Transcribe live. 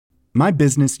My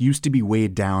business used to be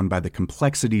weighed down by the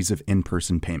complexities of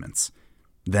in-person payments.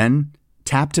 Then,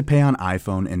 Tap to Pay on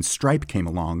iPhone and Stripe came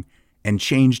along and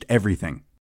changed everything.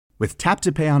 With Tap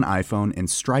to Pay on iPhone and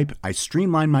Stripe, I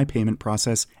streamlined my payment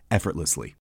process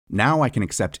effortlessly. Now I can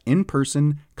accept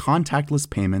in-person, contactless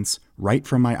payments right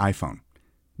from my iPhone.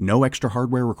 No extra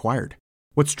hardware required.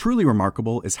 What's truly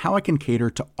remarkable is how I can cater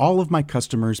to all of my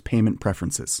customers' payment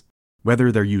preferences.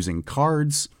 Whether they're using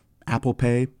cards, Apple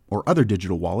Pay, or other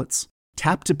digital wallets,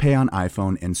 Tap to Pay on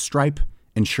iPhone and Stripe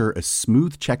ensure a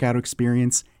smooth checkout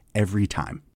experience every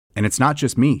time. And it's not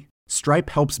just me.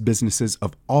 Stripe helps businesses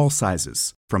of all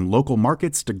sizes, from local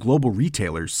markets to global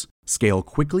retailers, scale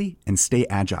quickly and stay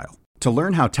agile. To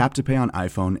learn how Tap to Pay on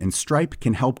iPhone and Stripe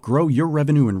can help grow your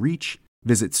revenue and reach,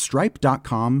 visit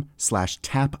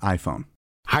stripe.com/tapiphone.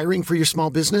 Hiring for your small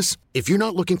business? If you're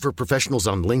not looking for professionals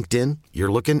on LinkedIn,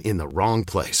 you're looking in the wrong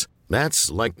place.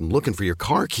 That's like looking for your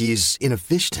car keys in a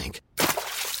fish tank.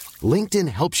 LinkedIn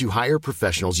helps you hire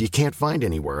professionals you can't find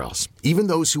anywhere else, even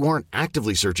those who aren't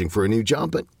actively searching for a new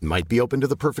job but might be open to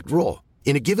the perfect role.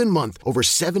 In a given month, over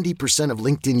 70% of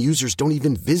LinkedIn users don't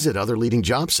even visit other leading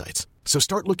job sites. So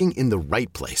start looking in the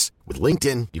right place. With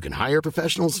LinkedIn, you can hire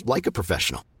professionals like a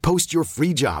professional. Post your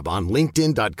free job on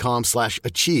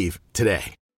linkedin.com/achieve today.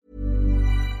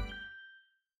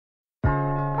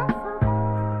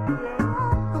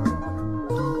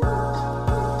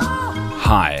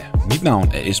 Hej, mit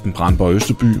navn er Esben Brandborg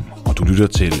Østerby, og du lytter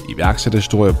til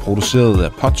iværksætterhistorier produceret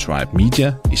af Podtribe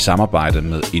Media i samarbejde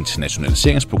med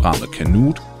internationaliseringsprogrammet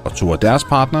Canute og to af deres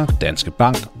partnere, Danske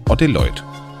Bank og Deloitte.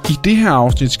 I det her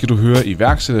afsnit skal du høre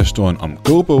iværksætterhistorien om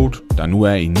GoBoat, der nu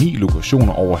er i 9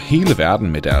 lokationer over hele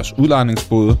verden med deres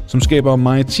udlejningsbåde, som skaber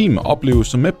maritime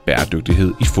oplevelser med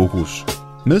bæredygtighed i fokus.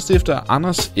 Medstifter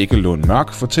Anders Ekkelund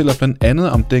Mørk fortæller blandt andet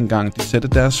om dengang de satte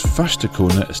deres første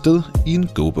kunde afsted i en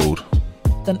GoBoat.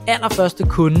 Den allerførste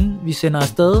kunde, vi sender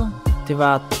afsted, det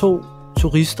var 2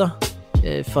 turister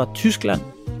fra Tyskland.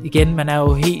 Igen, det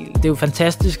er jo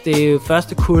fantastisk, det er jo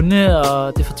første kunde,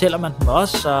 og det fortæller man dem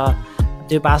også, og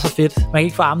det er bare så fedt. Man kan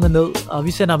ikke få armene ned, og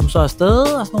vi sender dem så afsted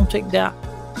og sådan nogle ting der.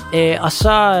 Og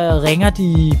så ringer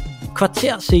de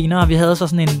kvarter senere, vi havde så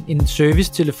sådan en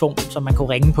servicetelefon, som man kunne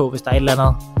ringe på, hvis der er et eller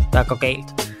andet, der går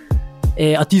galt.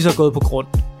 Og de er så gået på grund.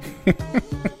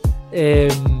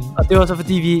 Og det var så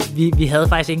fordi vi havde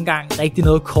faktisk ikke engang rigtig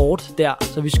noget kort der,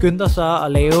 så vi skyndte os så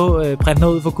at printe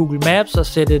noget ud for Google Maps og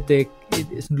sætte et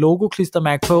sådan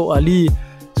logo-klistermærke på og lige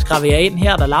skravere ind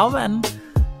her, der lavvanden,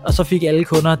 og så fik alle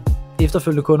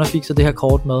efterfølgende kunder fik så det her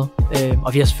kort med.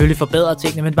 Og vi har selvfølgelig forbedret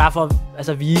tingene, men bare for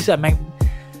at vise, at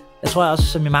jeg tror også,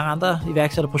 som i mange andre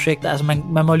iværksætterprojekter, altså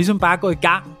man må ligesom bare gå i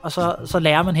gang, og så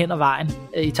lærer man hen ad vejen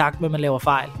i takt med, at man laver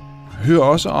fejl. Hør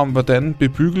også om, hvordan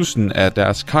bebyggelsen af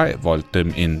deres kaj voldte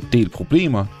dem en del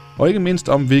problemer, og ikke mindst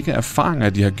om, hvilke erfaringer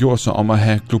de har gjort sig om at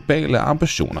have globale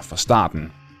ambitioner fra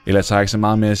starten. Ellers har jeg ikke så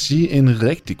meget med at sige. En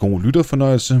rigtig god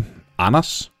lytterfornøjelse.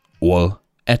 Anders, ordet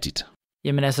er dit.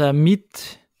 Jamen altså,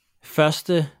 mit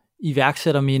første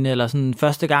iværksætterminde, eller sådan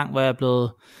første gang, hvor jeg er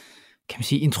blevet, kan man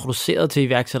sige, introduceret til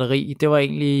iværksætteri, det var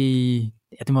egentlig,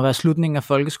 det må være slutningen af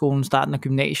folkeskolen, starten af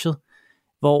gymnasiet,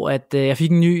 hvor jeg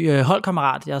fik en ny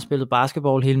holdkammerat. Jeg har spillet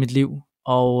basketball hele mit liv,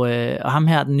 og ham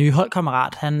her, den nye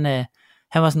holdkammerat, han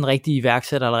var sådan en rigtig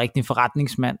iværksætter, eller rigtig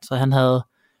forretningsmand, så han havde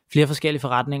flere forskellige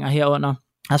forretninger herunder.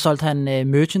 Her solgte han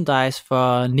merchandise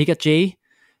for Nick og Jay,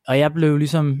 og jeg blev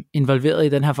ligesom involveret i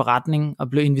den her forretning, og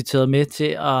blev inviteret med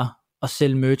til at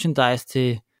sælge merchandise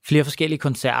til flere forskellige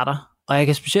koncerter. Og jeg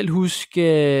kan specielt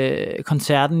huske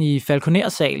koncerten i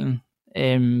Falconer-salen,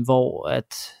 hvor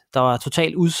at der var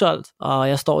totalt udsolgt, og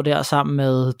jeg står der sammen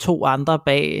med 2 andre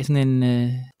bag sådan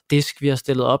en disk, vi har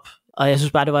stillet op. Og jeg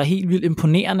synes bare, det var helt vildt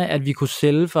imponerende, at vi kunne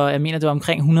sælge for, jeg mener, det var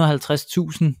omkring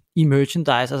 150.000 i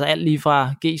merchandise, altså alt lige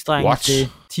fra G-strenge til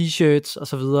t-shirts og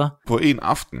så videre. På en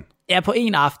aften? Ja, på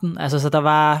en aften. Altså,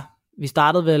 så vi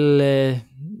startede vel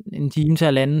en time til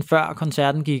at lande, før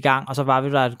koncerten gik i gang, og så var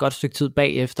vi der et godt stykke tid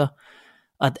bagefter.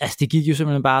 Og altså, det gik jo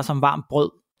simpelthen bare som varmt brød.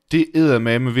 Det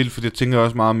eddermame vildt, fordi jeg tænker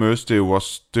også meget merch, det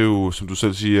er jo, som du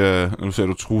selv siger, nu ser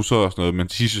du trusser og sådan noget, men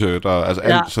t-shirt og altså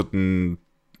alt sådan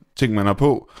ting, man har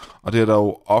på. Og det er der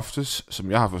jo oftest,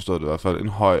 som jeg har forstået det i hvert fald, en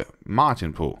høj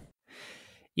margin på.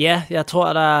 Ja, jeg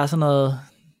tror, der er sådan noget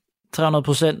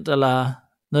 300% eller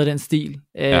noget af den stil.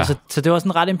 Så det var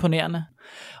sådan ret imponerende.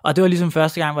 Og det var ligesom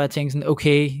første gang, hvor jeg tænkte sådan,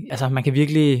 okay, altså man kan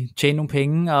virkelig tjene nogle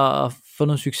penge og få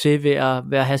noget succes ved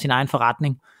at have sin egen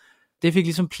forretning. Det fik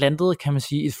ligesom plantet, kan man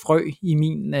sige, et frø i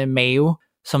min mave,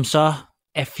 som så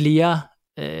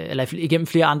er igennem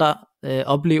flere andre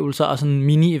oplevelser og sådan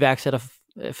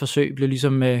mini-iværksætterforsøg blev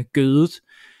ligesom gødet.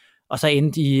 Og så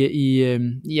endte i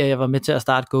at jeg var med til at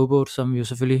starte GoBoat, som vi jo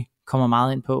selvfølgelig kommer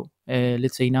meget ind på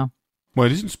lidt senere. Må jeg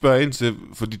lige sådan spørge ind til,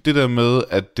 fordi det der med,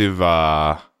 at det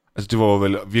var jo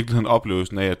vel virkeligheden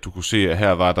oplevelsen af, at du kunne se, at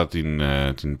her var der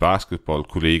din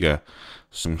basketballkollega,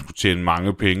 som skulle tjene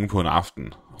mange penge på en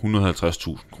aften,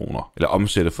 150.000 kroner, eller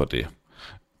omsætte for det.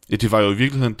 Ja, det var jo i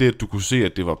virkeligheden det, at du kunne se,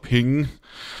 at det var penge.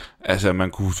 Altså,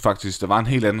 man kunne faktisk, der var en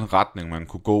helt anden retning, man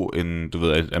kunne gå end,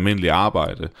 et almindeligt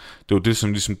arbejde. Det var det,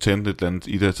 som ligesom tændte et eller andet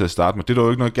i det til at starte med. Det er der jo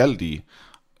ikke noget galt i,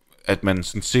 at man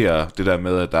sådan ser det der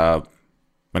med, at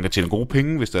man kan tjene gode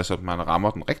penge, hvis det er så, at man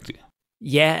rammer den rigtigt.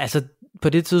 Ja, altså på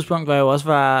det tidspunkt, hvor jeg jo også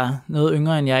var noget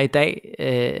yngre, end jeg er i dag,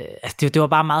 det var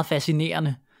bare meget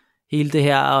fascinerende, hele det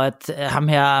her, og at ham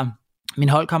her, min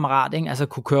holdkammerat, ikke, altså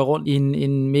kunne køre rundt i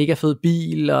en mega fed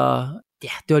bil, og ja,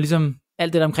 det var ligesom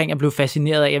alt det der omkring, jeg blev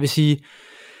fascineret af. Jeg vil sige,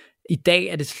 i dag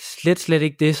er det slet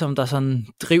ikke det, som der sådan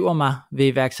driver mig ved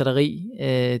iværksætteri.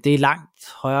 Det er i langt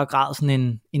højere grad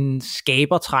sådan en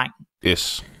skabertræng.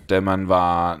 Yes, da man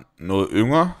var noget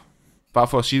yngre, bare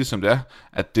for at sige det som det er,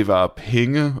 at det var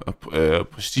penge og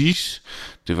prestige,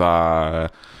 det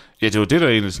var det der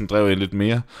egentlig sådan drev en lidt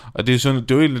mere, og det er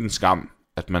jo egentlig en skam,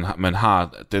 at man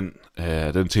har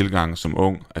den tilgang som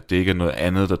ung, at det ikke er noget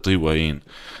andet, der driver en.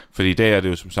 Fordi i dag er det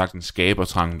jo som sagt en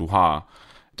skabertrang, du har.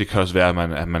 Det kan også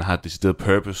være, at man har et decideret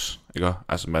purpose, ikke?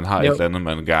 Altså man har et eller andet,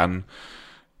 man gerne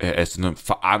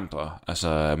forandre.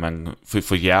 Altså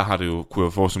for jer har det jo, kunne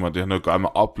jeg forestille mig, at det har noget at gøre med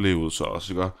oplevelser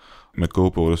også, ikke? Med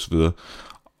GoBoat og så videre.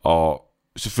 Og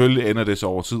selvfølgelig ender det så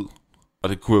over tid. Og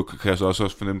det kan jeg så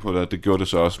også fornemme på det, at det gjorde det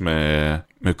så også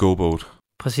med GoBoat.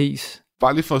 Præcis.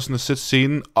 Bare lige for sådan at sætte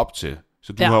scenen op til.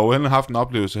 Så du har jo endelig haft en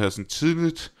oplevelse her sådan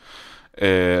tidligt.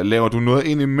 Laver du noget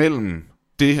ind imellem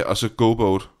det og så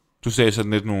GoBoat? Du sagde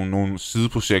sådan lidt nogle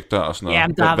sideprojekter og sådan noget. Ja,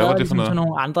 men der har været ligesom sådan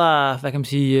nogle andre, hvad kan man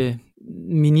sige,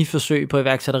 mini-forsøg på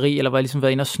iværksætteri, eller hvor jeg ligesom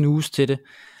været inde og snuse til det.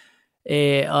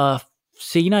 Og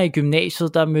senere i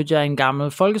gymnasiet, der mødte jeg en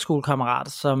gammel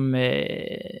folkeskolekammerat, som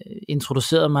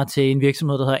introducerede mig til en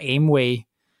virksomhed, der hedder Amway,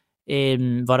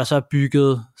 hvor der så er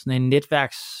bygget sådan en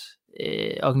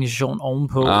netværksorganisation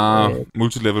ovenpå.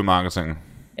 Multilevel marketing.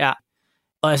 Ja,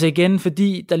 og altså igen,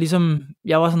 fordi der ligesom,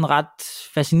 jeg var sådan ret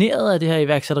fascineret af det her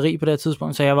iværksætteri på det her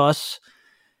tidspunkt, så jeg var også,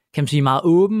 kan man sige, meget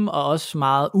åben og også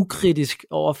meget ukritisk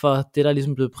over for det, der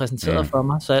ligesom blev præsenteret for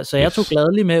mig. Så jeg tog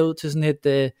gladeligt med ud til sådan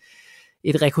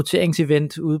et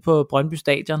rekrutteringsevent ude på Brøndby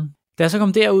Stadion. Da jeg så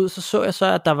kom derud, så jeg så,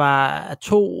 at der var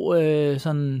 2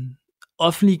 sådan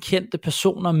offentligt kendte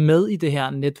personer med i det her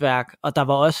netværk, og der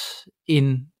var også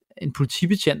en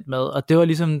politibetjent med, og det var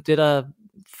ligesom det, der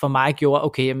for mig gjorde,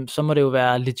 okay, jamen, så må det jo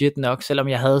være legit nok, selvom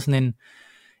jeg havde sådan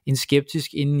en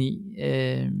skeptisk inde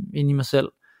i mig selv.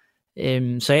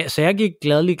 Så jeg gik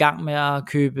gladeligt i gang med at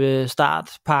købe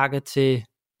startpakke til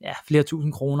flere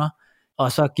tusind kroner,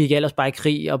 og så gik jeg ellers bare i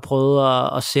krig og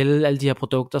prøvede at sælge alle de her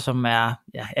produkter, som er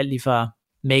alt lige fra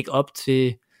make-up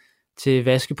til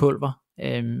vaskepulver.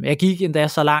 Jeg gik endda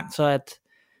så langt, så at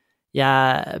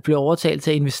jeg blev overtalt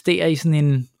til at investere i sådan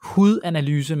en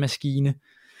hudanalysemaskine.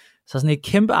 Så sådan et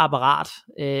kæmpe apparat,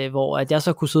 hvor at jeg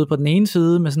så kunne sidde på den ene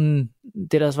side med sådan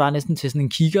det, der svarer næsten til sådan en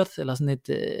kikkert, eller sådan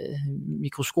et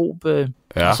mikroskop, og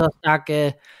så stak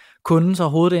kunden så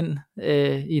hovedet ind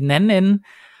i den anden ende.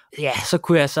 Ja, så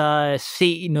kunne jeg så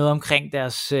se noget omkring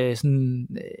deres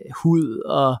hud,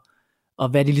 og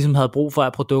hvad de ligesom havde brug for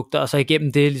af produkter, og så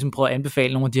igennem det ligesom prøve at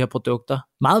anbefale nogle af de her produkter.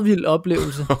 Meget vild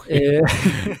oplevelse. Okay.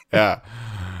 Ja,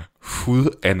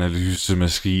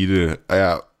 hudanalysemaskine.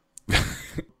 Ja.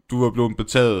 Du var blevet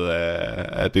betaget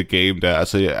af det game der.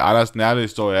 Altså, Anders nærlige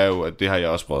historie er jo, at det har jeg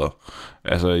også prøvet.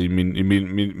 Altså, i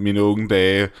mine unge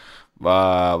dage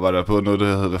var der på noget,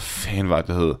 der hed, hvad fanden var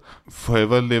det hed?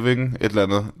 Forever Living, et eller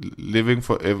andet. Living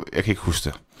Forever, jeg kan ikke huske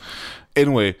det.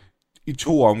 Anyway, i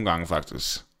 2 omgange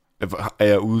faktisk, er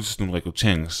jeg ude til nogle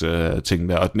rekrutteringsting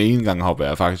der, og den ene gang hopper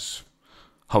jeg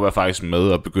faktisk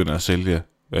med og begynder at sælge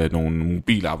nogle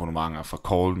mobilabonnementer fra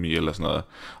Call Me eller sådan noget,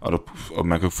 og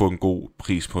man kan få en god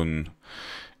pris på en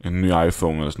ny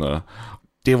iPhone eller sådan noget.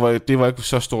 Det var ikke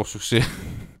så stor succes.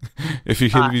 Jeg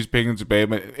fik heldigvis penge tilbage,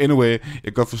 men anyway, jeg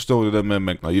kan godt forstå det der med, at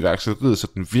man, når iværksætteriet, så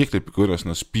den virkelig begynder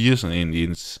sådan at spire sådan ind i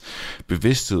ens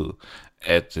bevidsthed,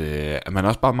 at man er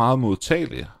også bare meget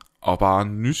modtagelig, og bare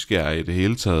nysgerrig i det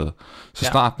hele taget. Så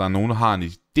snart der er nogen, der har en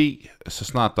idé, så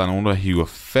snart der er nogen, der hiver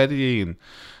fat i en,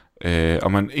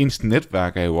 og ens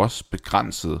netværk er jo også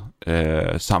begrænset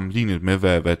sammenlignet med,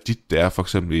 hvad dit det er for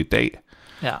eksempel i dag.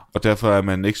 Ja. Og derfor er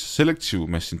man ikke så selektiv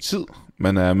med sin tid.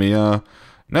 Man er mere,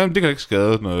 nej, men det kan ikke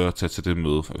skade noget at tage til det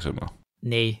møde, for eksempel.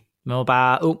 Nej, man var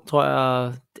bare ung, tror jeg,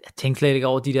 og tænkte slet ikke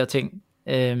over de der ting.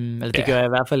 Eller det gør jeg i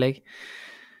hvert fald ikke.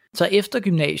 Så efter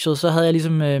gymnasiet, så havde jeg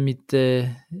ligesom mit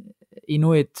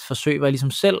endnu et forsøg, hvor jeg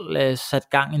ligesom selv sat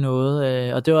gang i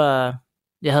noget, og det var,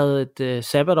 jeg havde et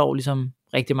sabbatår, ligesom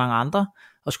rigtig mange andre,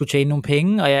 og skulle tjene nogle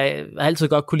penge, og jeg har altid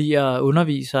godt kunne lide at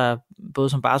undervise, både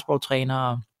som basketballtræner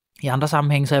og i andre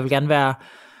sammenhænge, så jeg vil gerne være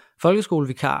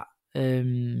folkeskolevikar,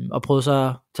 og prøvede så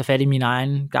at tage fat i min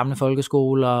egen gamle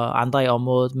folkeskole og andre i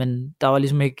området, men der var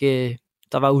ligesom ikke,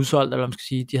 der var udsolgt, eller hvad man skal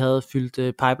sige, de havde fyldt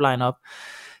pipeline op,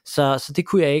 så det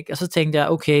kunne jeg ikke, og så tænkte jeg,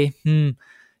 okay,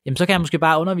 jamen så kan jeg måske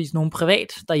bare undervise nogen privat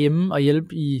derhjemme, og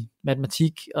hjælpe i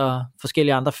matematik og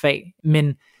forskellige andre fag,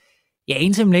 men jeg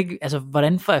aner simpelthen ikke, altså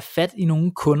hvordan får jeg fat i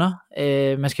nogle kunder?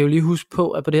 Man skal jo lige huske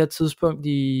på, at på det her tidspunkt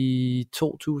i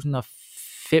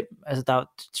 2005, altså der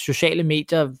sociale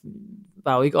medier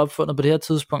var jo ikke opfundet på det her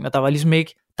tidspunkt, og der var ligesom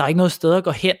ikke, der var ikke noget sted at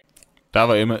gå hen.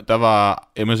 Der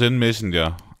var MSN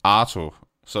Messenger, Arto,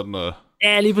 sådan noget.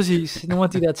 Ja, lige præcis. Nogle af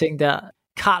de der ting der.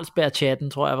 Carlsberg-chatten,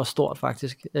 tror jeg, var stort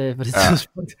faktisk på det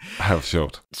tidspunkt. Det var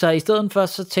sjovt. Så i stedet for,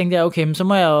 så tænkte jeg, okay, men så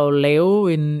må jeg jo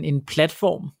lave en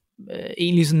platform,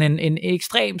 egentlig sådan en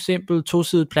ekstremt simpel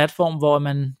tosidet platform, hvor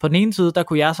man på den ene side, der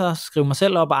kunne jeg så skrive mig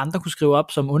selv op, og andre kunne skrive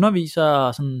op som underviser,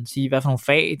 og sådan sige, hvad for nogle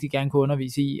fag de gerne kunne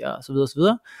undervise i, og så videre, og så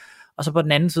videre. Og så på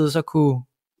den anden side, så kunne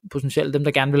potentielt dem,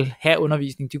 der gerne vil have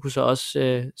undervisning, de kunne så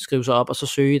også skrive sig op, og så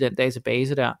søge i den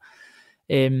database der.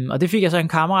 Og det fik jeg så en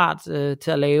kammerat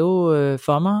til at lave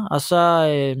for mig, og så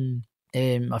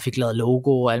og fik lavet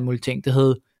logo og alle mulige ting. Det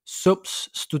hed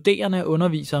SUMS, studerende,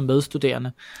 undervisere,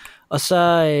 medstuderende. Og så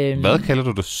hvad kalder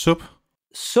du det?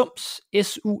 SUMS,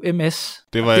 S-U-M-S.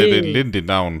 Det var lidt dit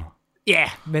navn. Ja,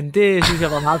 men det synes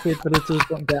jeg var meget fedt på det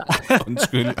tidspunkt der.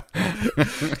 Undskyld.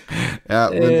 Ja,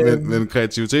 men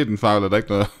kreativiteten fejler der ikke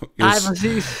noget. Yes. Nej,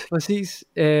 præcis.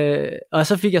 Og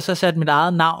så fik jeg så sat mit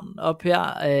eget navn op her,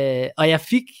 og jeg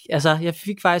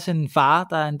fik faktisk en far,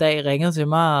 der en dag ringede til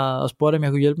mig og spurgte, om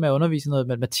jeg kunne hjælpe med at undervise noget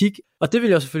matematik. Og det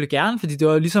ville jeg selvfølgelig gerne, fordi det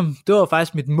var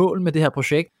faktisk mit mål med det her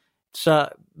projekt. Så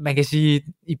man kan sige,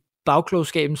 i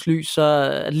bagklogskabens lys, så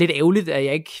er det lidt ærgerligt, at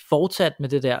jeg ikke fortsat med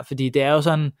det der, fordi det er jo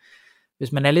sådan,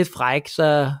 hvis man er lidt fræk,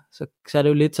 så er det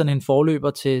jo lidt sådan en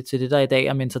forløber til det, der i dag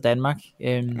er Mentor Danmark.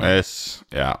 Yes,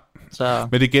 ja. Så.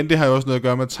 Men igen, det har jo også noget at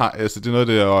gøre med, altså det er noget,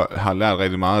 det jeg har lært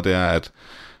rigtig meget, det er, at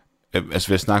altså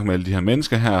ved at snakke med alle de her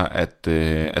mennesker her,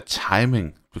 at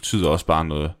timing betyder også bare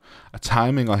noget. At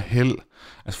timing og held,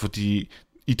 altså fordi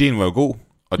ideen var jo god,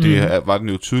 og det var den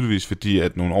jo tydeligvis, fordi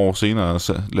at nogle år senere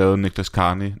så lavede Niklas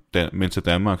Karni Mentor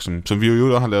Danmark, som vi jo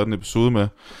også har lavet en episode med,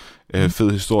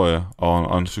 fed historie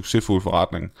og en succesfuld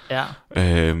forretning. Ja.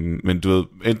 Men du ved,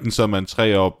 enten så er man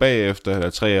 3 år bagefter, eller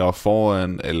 3 år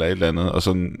foran, eller et eller andet, og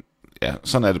sådan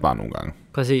er det bare nogle gange.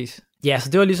 Præcis. Ja, så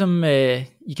det var ligesom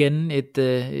igen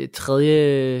et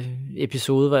tredje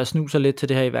episode, hvor jeg snuser lidt til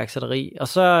det her iværksætteri. Og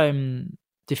så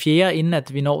det fjerde, inden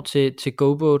at vi når til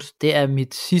GoBoat, det er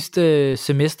mit sidste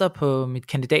semester på mit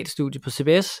kandidatstudie på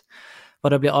CBS, hvor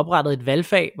der bliver oprettet et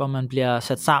valgfag, hvor man bliver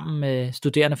sat sammen med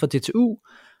studerende fra DTU,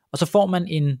 og så får man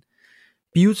en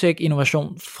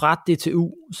biotech-innovation fra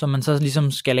DTU, som man så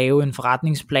ligesom skal lave en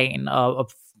forretningsplan og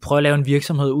prøve at lave en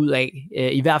virksomhed ud af,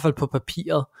 i hvert fald på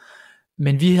papiret.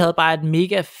 Men vi havde bare et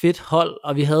mega fedt hold,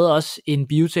 og vi havde også en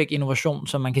biotech-innovation,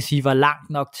 som man kan sige var langt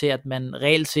nok til, at man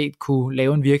reelt set kunne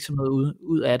lave en virksomhed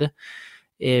ud af det.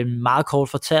 Meget kort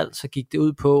fortalt, så gik det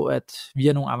ud på, at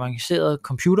via nogle avancerede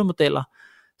computermodeller,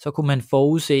 så kunne man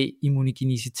forudse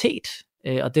immunogenicitet,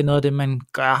 og det er noget af det, man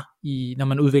gør, når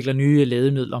man udvikler nye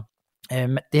lægemidler. Det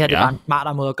her det er bare en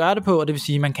smartere måde at gøre det på, og det vil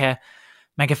sige, at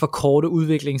man kan forkorte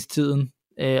udviklingstiden,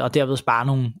 og derved spare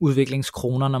nogle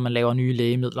udviklingskroner, når man laver nye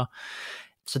lægemidler.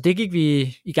 Så det gik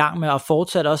vi i gang med, og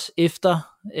fortsatte også efter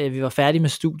vi var færdige med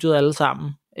studiet alle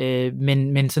sammen,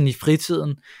 men sådan i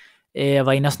fritiden. Jeg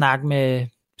var inde og snakke med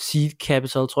Seed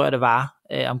Capital, tror jeg det var,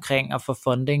 omkring at få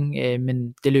funding,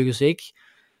 men det lykkedes ikke.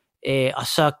 Og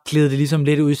så gled det ligesom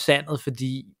lidt ud i sandet,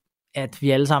 fordi at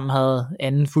vi alle sammen havde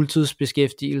anden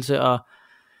fuldtidsbeskæftigelse, og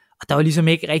der var ligesom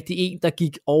ikke rigtig en, der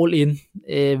gik all in,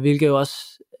 hvilket jo også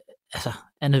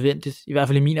er nødvendigt, i hvert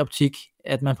fald i min optik,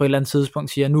 at man på et eller andet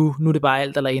tidspunkt siger, nu er det bare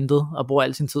alt eller intet, og bruger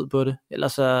al sin tid på det,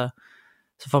 ellers så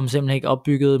får man simpelthen ikke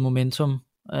opbygget momentum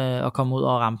og komme ud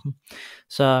over rampen.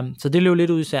 Så det løb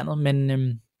lidt ud i sandet,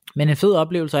 men en fed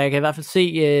oplevelse, og jeg kan i hvert fald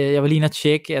se, jeg var lige inde at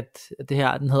tjekke, at det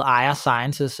her, den hedder Aya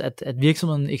Sciences, at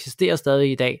virksomheden eksisterer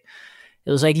stadig i dag.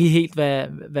 Jeg ved så ikke lige helt,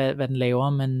 hvad den laver,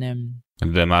 men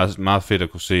det er meget, meget fedt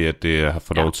at kunne se, at det har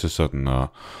fået lov til sådan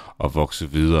at vokse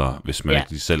videre, hvis man ikke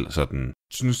lige selv sådan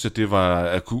synes, at det var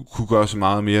at kunne gøre så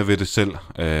meget mere ved det selv.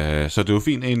 Så det er jo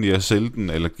fint egentlig at sælge den,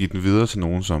 eller give den videre til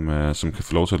nogen, som kan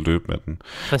få lov til at løbe med den.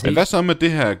 Præcis. Men hvad så med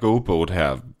det her GoBoat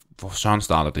her? Hvor sådan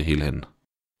starter det hele hen?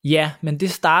 Ja, men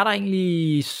det starter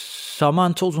egentlig i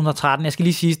sommeren 2013. Jeg skal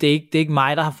lige sige, det er ikke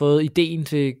mig, der har fået ideen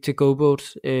til GoBoat.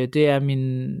 Det er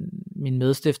min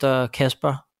medstifter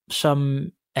Kasper, som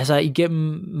altså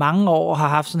igennem mange år har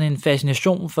haft sådan en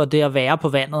fascination for det at være på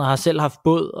vandet, og har selv haft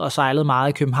båd og sejlet meget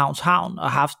i Københavns Havn,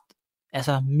 og haft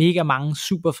altså mega mange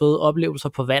super fede oplevelser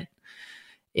på vand.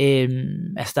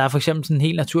 Altså der er for eksempel sådan en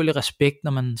helt naturlig respekt,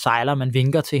 når man sejler, man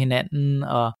vinker til hinanden,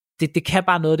 og det kan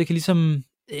bare noget, det kan ligesom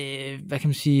hvad kan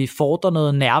man sige, fordre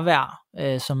noget nærvær,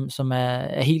 som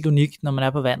er helt unikt, når man er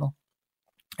på vandet.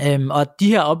 Og de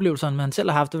her oplevelser, man selv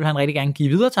har haft, det vil han rigtig gerne give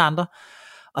videre til andre,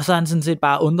 og så har han sådan set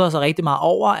bare undret sig rigtig meget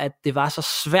over, at det var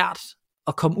så svært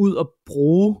at komme ud og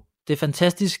bruge det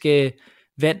fantastiske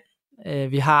vand,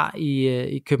 vi har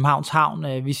i Københavns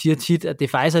Havn. Vi siger tit, at det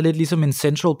faktisk er lidt ligesom en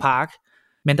Central Park,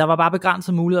 men der var bare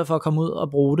begrænset muligheder for at komme ud og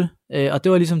bruge det, og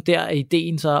det var ligesom der, at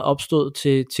ideen så opstod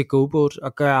til GoBoat,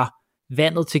 at gøre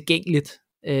vandet tilgængeligt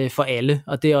for alle,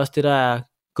 og det er også det, der er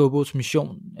GoBoats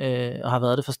mission, og har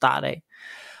været det fra start af.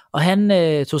 Og han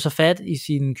tog sig fat i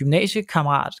sin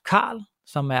gymnasiekammerat Karl,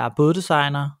 som er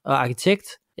båddesigner og arkitekt,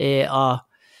 og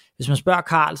hvis man spørger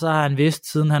Karl, så har han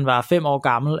vidst, siden han var 5 år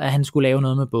gammel, at han skulle lave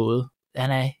noget med både.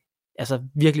 Han er altså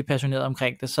virkelig passioneret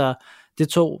omkring det, så det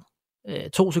tog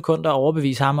 2 sekunder at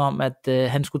overbevise ham om, at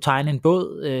han skulle tegne en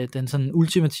båd, den sådan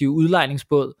ultimative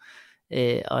udlejningsbåd,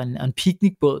 og en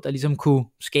picnicbåd, der ligesom kunne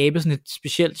skabe sådan et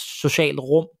specielt socialt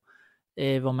rum,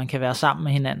 hvor man kan være sammen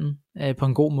med hinanden på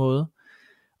en god måde.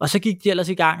 Og så gik de ellers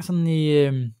i gang sådan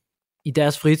i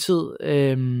deres fritid,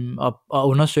 og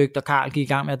undersøgte, og Karl gik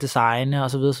i gang med at designe,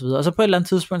 og så videre, og så videre. Og så på et eller andet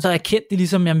tidspunkt, så erkendte de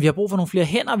ligesom, jamen vi har brug for nogle flere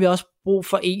hænder, vi har også brug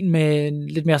for en med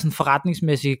lidt mere sådan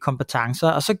forretningsmæssige kompetencer,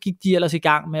 og så gik de ellers i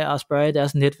gang med at spørge i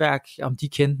deres netværk, om de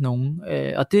kendte nogen.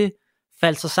 Og det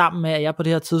faldt så sammen med, at jeg på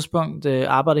det her tidspunkt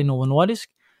arbejdede i Novo Nordisk,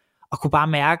 og kunne bare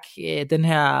mærke det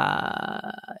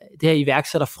her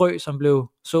iværksætterfrø, som blev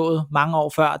sået mange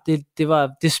år før,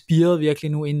 det spirede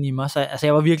virkelig nu inden i mig. Så altså,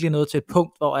 jeg var virkelig nået til et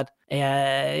punkt, hvor at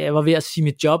jeg var ved at sige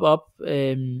mit job op,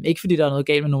 ikke fordi der var noget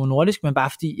galt med Novo Nordisk, men bare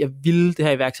fordi jeg ville det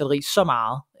her iværksætteri så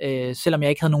meget, selvom jeg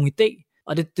ikke havde nogen idé.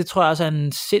 Og det tror jeg også er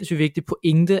en sindssygt vigtig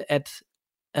pointe, at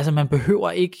altså, man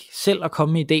behøver ikke selv at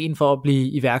komme med ideen for at blive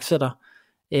iværksætter.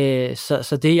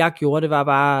 Så det jeg gjorde, det var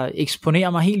bare at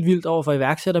eksponere mig helt vildt over for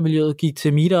iværksættermiljøet, gik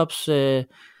til meetups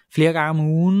flere gange om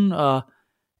ugen, og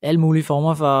alle mulige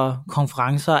former for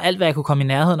konferencer, alt hvad jeg kunne komme i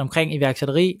nærheden omkring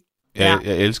iværksætteri. Ja.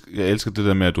 Jeg elsker det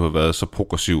der med, at du har været så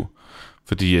progressiv,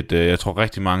 fordi at, jeg tror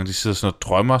rigtig mange, de sidder sådan og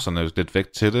drømmer sådan lidt væk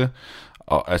til det,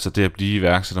 og altså det at blive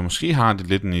iværksætter, måske har de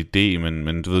lidt en idé,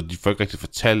 men du ved, de får ikke rigtig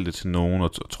fortalt det til nogen,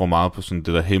 og tror meget på sådan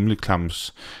det der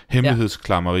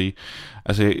hemmelighedsklammeri.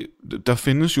 Altså, der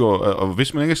findes jo, og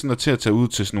hvis man ikke er sådan til at tage ud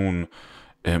til sådan nogle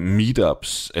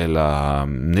meetups, eller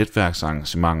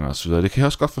netværksarrangementer og så videre, det kan jeg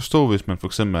også godt forstå, hvis man for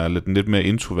eksempel er lidt mere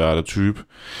introvertet type,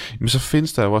 men så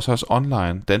findes der jo også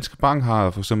online. Danske Bank har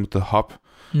for eksempel The Hub,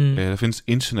 der findes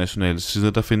internationale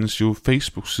sider, der findes jo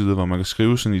Facebook-sider, hvor man kan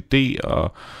skrive sådan en idé,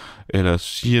 eller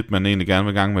sige, at man egentlig gerne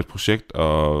vil i gang med et projekt,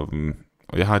 og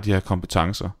jeg har de her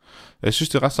kompetencer. Jeg synes,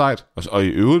 det er ret sejt. Og i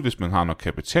øvrigt, hvis man har noget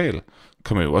kapital,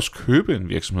 kan man jo også købe en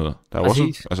virksomhed. Der er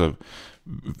også, altså,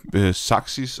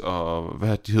 Saxis og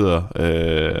hvad de hedder,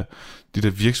 de der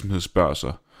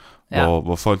virksomhedsbørser,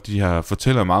 hvor folk de her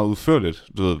fortæller meget udførligt,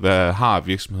 du ved, hvad har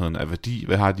virksomheden af værdi,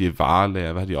 hvad har de af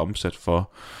varelager, hvad har de omsat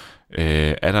for,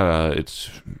 er der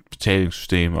et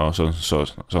betalingssystem og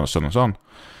sådan.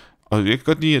 Og jeg kan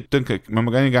godt lide, at man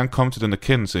må gerne komme til den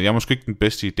erkendelse. Jeg er måske ikke den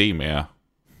bedste idé med jer.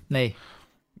 Nej.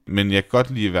 Men jeg kan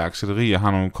godt lide iværksætteri. Jeg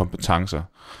har nogle kompetencer,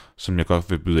 som jeg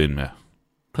godt vil byde ind med.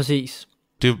 Præcis.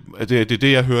 Det er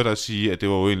det, jeg hørte dig sige, at det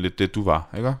var jo egentlig det, du var,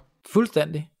 ikke?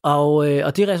 Fuldstændig.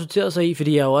 Og det resulterede sig i,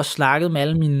 fordi jeg jo også snakkede med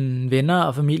alle mine venner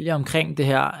og familie omkring det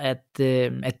her,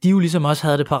 at de jo ligesom også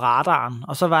havde det på radaren.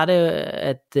 Og så var det,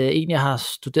 at en, jeg har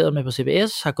studeret med på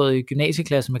CBS, har gået i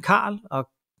gymnasieklasse med Karl, og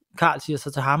Karl siger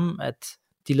så til ham, at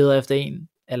de leder efter en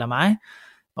eller mig,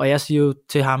 og jeg siger jo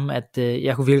til ham, at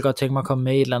jeg kunne virkelig godt tænke mig at komme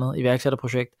med i et eller andet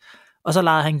iværksætterprojekt. Og så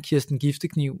lejede han Kirsten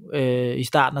Giftekniv i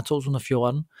starten af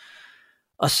 2014.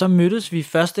 Og så mødtes vi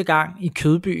første gang i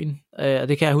Kødbyen, og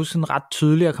det kan jeg huske sådan ret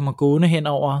tydeligt, at komme gående hen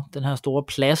over den her store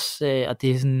plads, og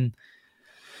det er sådan,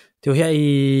 det var her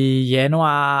i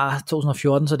januar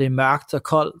 2014, så det er mørkt og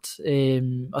koldt,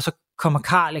 og så kommer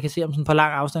Karl, jeg kan se ham sådan på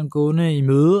lang afstand gående i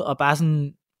møde, og bare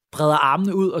sådan breder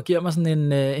armene ud og giver mig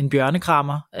sådan en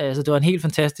bjørnekrammer, så det var en helt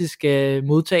fantastisk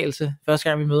modtagelse, første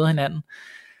gang vi møder hinanden.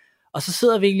 Og så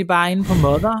sidder vi egentlig bare inde på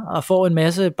Mother og får en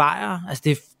masse bajer.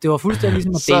 Altså det var fuldstændig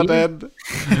ligesom at dele.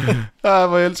 Sådan.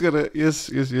 Hvor jeg elsker det.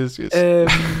 Yes.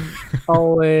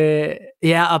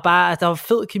 Og bare, der var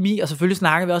fed kemi, og selvfølgelig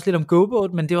snakkede vi også lidt om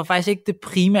GoBoat, men det var faktisk ikke det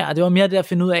primære. Det var mere det at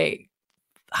finde ud af,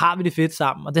 har vi det fedt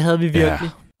sammen? Og det havde vi virkelig. Yeah.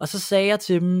 Og så sagde jeg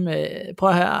til dem, prøv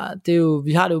at høre,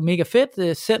 vi har det jo mega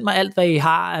fedt, send mig alt, hvad I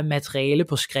har af materiale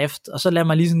på skrift, og så lad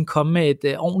mig lige sådan komme med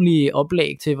et ordentligt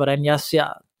oplæg til, hvordan jeg ser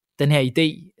den her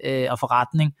idé og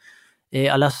forretning,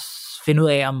 og lad os finde ud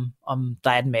af, om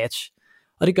der er et match.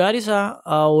 Og det gør de så,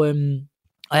 og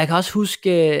jeg kan også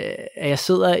huske, at jeg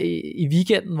sidder i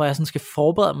weekenden, hvor jeg sådan skal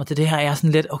forberede mig til det her, og jeg er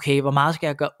sådan lidt, okay, hvor meget skal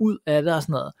jeg gøre ud af det og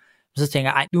sådan noget. Og så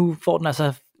tænker jeg, nu får den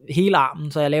altså hele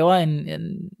armen, så jeg laver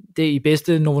det i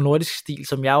bedste Novo Nordisk stil,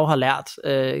 som jeg jo har lært,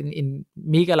 en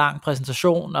mega lang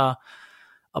præsentation,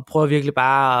 og prøver virkelig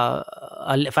bare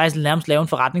at faktisk nærmest lave en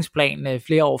forretningsplan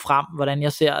flere år frem, hvordan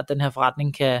jeg ser, at den her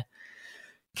forretning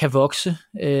kan vokse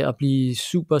og blive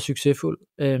super succesfuld.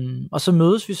 Og så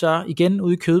mødes vi så igen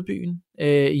ude i Kødbyen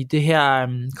i det her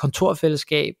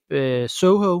kontorfællesskab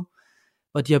Soho,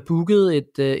 hvor de har booket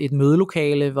et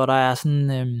mødelokale, hvor der er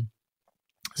sådan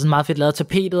meget fedt lavet.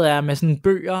 Tapetet er med sådan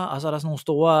bøger, og så er der sådan nogle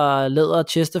store læder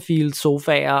Chesterfield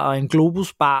sofaer og en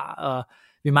Globus bar, og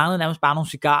vi manglede nærmest bare nogle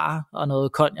cigarer og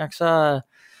noget cognac, så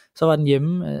var den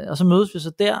hjemme, og så mødes vi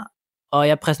så der, og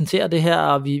jeg præsenterer det her,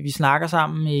 og vi snakker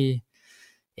sammen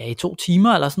i 2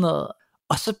 timer eller sådan noget,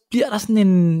 og så bliver der sådan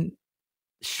en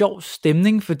sjov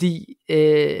stemning, fordi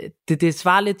det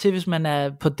svarer lidt til, hvis man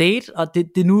er på date, og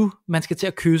det er nu, man skal til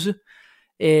at kysse.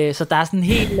 Så der er sådan en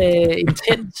helt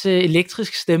intens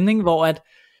elektrisk stemning, hvor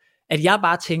at jeg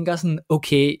bare tænker sådan,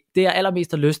 okay, det jeg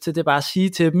allermest har lyst til, det er bare at sige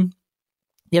til dem,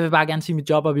 jeg vil bare gerne sige mit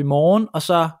job op i morgen, og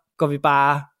så går vi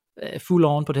bare full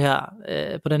on på det her,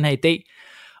 på den her idé.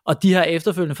 Og de har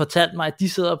efterfølgende fortalt mig, at de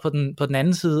sidder på den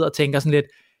anden side og tænker sådan lidt,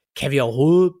 kan vi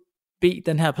overhovedet bede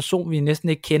den her person, vi næsten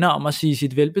ikke kender, om at sige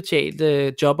sit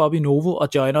velbetalte job op i Novo og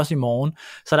join os i morgen.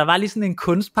 Så der var lige sådan en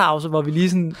kunstpause, hvor vi lige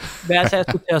sådan hver sag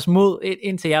skulle tage os mod,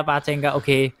 indtil jeg bare tænker,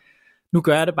 okay, nu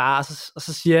gør jeg det bare, og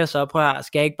så siger jeg så, prøv at,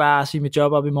 skal jeg ikke bare sige mit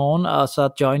job op i morgen, og så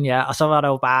join jer, og så var der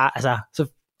jo bare, altså, så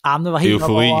armene var helt op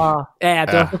over. Ja,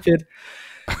 det var så fedt.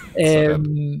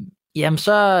 Jamen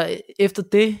så efter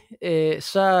det,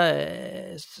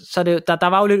 så det, der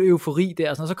var jo lidt eufori der,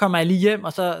 og så kommer jeg lige hjem,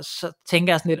 og så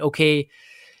tænker jeg sådan lidt, okay,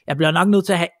 jeg bliver nok nødt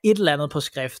til at have et eller andet på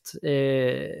skrift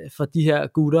for de her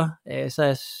gutter, så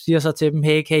jeg siger så til dem,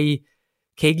 hey, kan I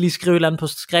ikke lige skrive et eller andet på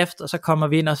skrift, og så kommer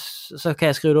vi ind, og så kan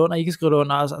jeg skrive det under, I kan skrive det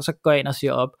under, og så går jeg ind og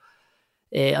siger op,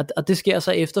 og det sker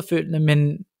så efterfølgende,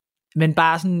 men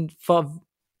bare sådan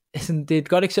sådan, det er et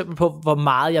godt eksempel på, hvor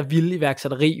meget jeg vil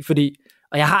iværksætteri, fordi,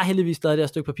 og jeg har heldigvis stadig det her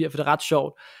stykke papir, for det er ret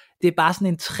sjovt, det er bare sådan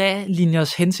en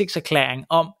 3-linjers hensigtserklæring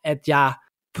om, at jeg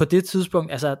på det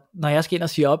tidspunkt, altså når jeg skal ind og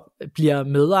sige op, bliver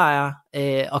medejer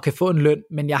og kan få en løn,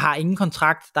 men jeg har ingen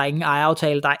kontrakt, der er ingen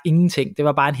ejeraftale, der er ingenting, det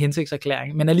var bare en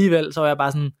hensigtserklæring, men alligevel så var jeg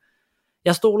bare sådan,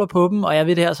 jeg stoler på dem, og jeg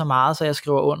ved det her så meget, så jeg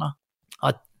skriver under,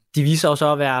 og de viser jo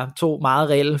så at være 2 meget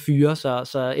reelle fyre,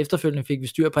 så efterfølgende fik vi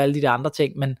styr på alle de der andre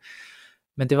ting,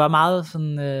 men det var meget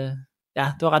sådan,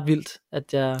 det var ret vildt, at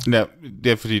jeg...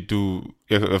 Ja, fordi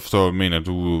jeg forstår, at du mener,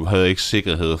 du havde ikke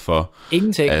sikkerhed for...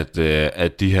 Ingenting.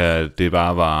 At de her, det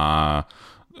bare var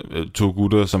 2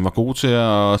 gutter, som var gode til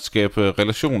at skabe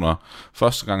relationer,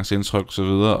 førstegangsindtryk og så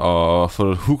videre, og få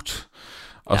det hooked,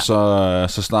 og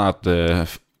så snart,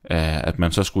 at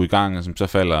man så skulle i gang,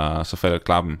 så falder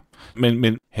klappen.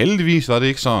 Men heldigvis var det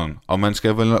ikke sådan, og man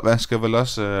skal vel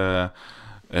også...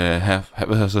 have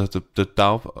hvad hedder så, the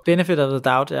doubt. Benefit of the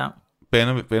doubt, ja.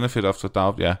 Benefit of the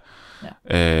doubt, ja.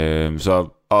 Så,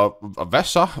 og hvad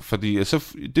så? Fordi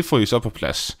så, det får I så på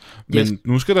plads. Men yes.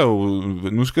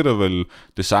 nu skal der vel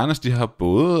designers, de har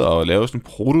både at lave sådan en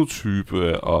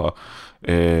prototype, og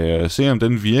se om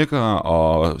den virker,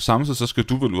 og samtidig så skal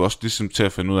du vel også ligesom til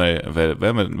at finde ud af,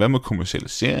 hvad med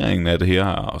kommercialiseringen af det her,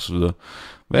 og så videre.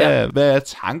 Hvad er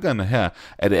tankerne her?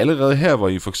 Er det allerede her, hvor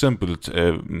I for eksempel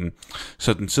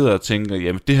sådan sidder og tænker,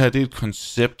 jamen det her, det er et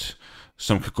koncept,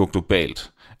 som kan gå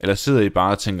globalt? Eller sidder I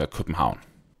bare og tænker København?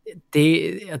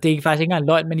 Det er faktisk ikke engang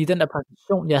løgn, men i den der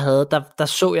præsentation, jeg havde, der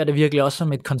så jeg det virkelig også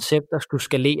som et koncept, der skulle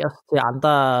skaleres til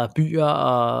andre byer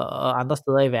og andre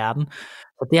steder i verden.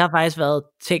 Så det har faktisk været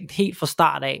tænkt helt fra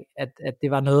start af, at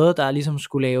det var noget, der ligesom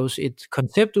skulle laves et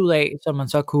koncept ud af, som man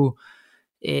så kunne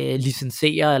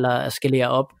licensere eller skalere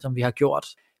op, som vi har gjort.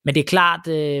 Men det er klart,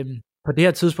 på det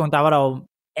her tidspunkt, der var der jo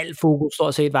alt fokus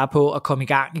stort set var på at komme i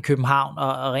gang i København,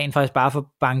 og rent faktisk bare få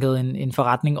banket en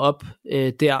forretning op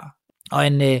der. Og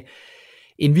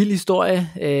en vild historie,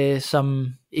 som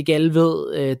ikke alle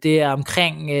ved, det er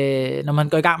omkring, når man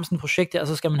går i gang med sådan et projekt her,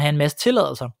 så skal man have en masse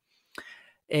tilladelser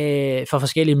for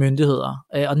forskellige myndigheder.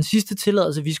 Og den sidste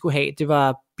tilladelse, vi skulle have, det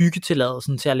var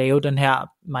byggetilladelsen til at lave den her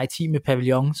maritime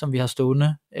pavillon, som vi har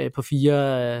stående på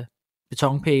 4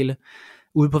 betonpæle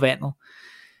ude på vandet.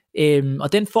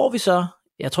 Og den får vi så,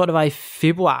 jeg tror det var i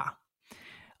februar,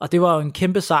 og det var jo en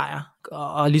kæmpe sejr,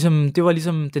 og ligesom, det var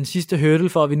ligesom den sidste hurdle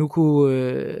for, at vi nu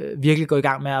kunne virkelig gå i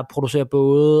gang med at producere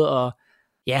både,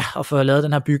 og få lavet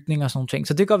den her bygning og sådan nogle ting.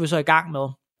 Så det går vi så i gang med.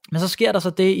 Men så sker der så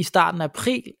det i starten af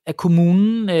april, at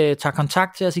kommunen tager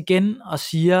kontakt til os igen og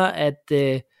siger, at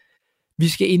vi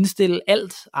skal indstille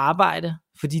alt arbejde,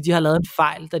 fordi de har lavet en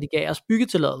fejl, da de gav os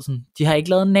byggetilladelsen. De har ikke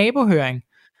lavet en nabohøring.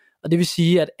 Og det vil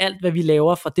sige, at alt hvad vi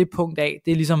laver fra det punkt af,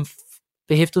 det er ligesom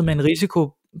behæftet med en risiko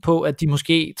på, at de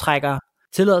måske trækker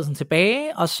tilladelsen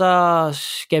tilbage, og så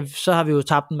har vi jo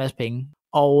tabt en masse penge.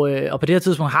 Og på det her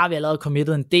tidspunkt har vi allerede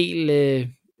committet en del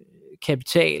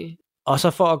kapital, og så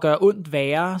for at gøre ondt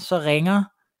værre, så ringer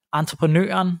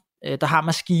entreprenøren, der har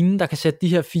maskinen, der kan sætte de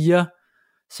her 4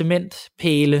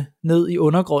 cementpæle ned i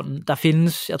undergrunden.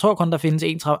 Jeg tror kun der findes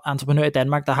en entreprenør i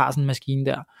Danmark, der har sådan en maskine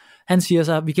der. Han siger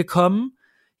så, vi kan komme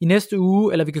i næste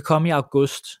uge, eller vi kan komme i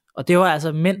august. Og det var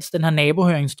altså, mens den her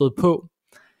nabohøring stod på.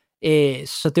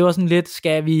 Så det var sådan lidt,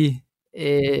 skal vi...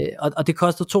 og det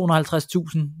kostede 250.000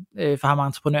 for ham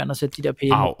entreprenøren at sætte de der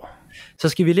pæle. Så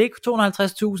skal vi lægge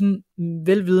 250.000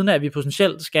 velvidende, at vi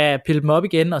potentielt skal pille dem op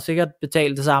igen, og sikkert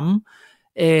betale det samme.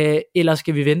 Eller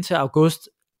skal vi vente til august,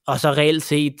 og så reelt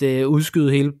set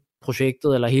udskyde hele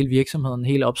projektet, eller hele virksomheden,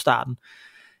 hele opstarten.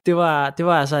 Det var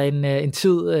altså en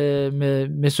tid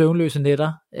med søvnløse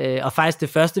nætter. Og faktisk det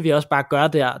første, vi også bare gør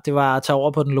der, det var at tage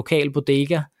over på den lokale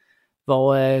bodega,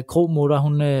 hvor Kromutter,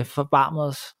 hun forbarmede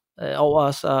os over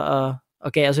os,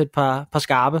 og gav os et par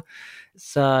skarpe.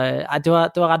 Så det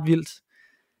var ret vildt.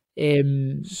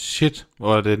 Shit,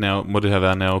 må det have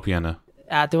været nervepirrende?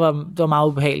 Ja, det var meget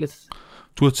ubehageligt.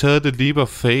 Du har taget det leap of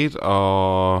faith,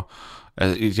 og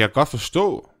altså, jeg kan godt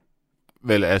forstå,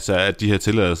 vel, altså, at de her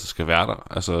tilladelser skal være der.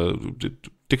 Altså,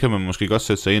 det kan man måske godt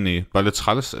sætte sig ind i. Bare lidt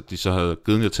træls, at de så havde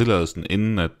givet jer tilladelsen,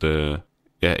 inden at de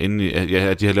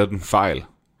havde lavet en fejl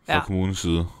fra kommunens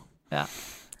side.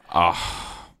 Ja.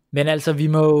 Men altså, vi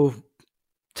må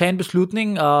tage en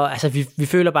beslutning, og altså, vi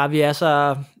føler bare, at vi er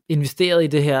så investeret i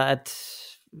det her, at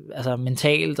altså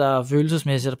mentalt og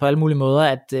følelsesmæssigt og på alle mulige måder,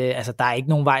 at altså, der er ikke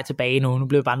nogen vej tilbage nu. Nu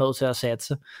bliver vi bare nødt til at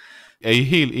satse. Er I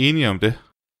helt enige om det?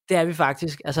 Det er vi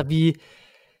faktisk. Altså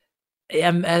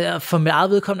for mit eget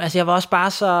vedkommende, altså jeg var også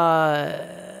bare så,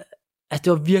 altså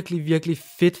det var virkelig, virkelig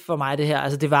fedt for mig det her.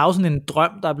 Altså det var jo sådan en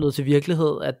drøm, der er blevet til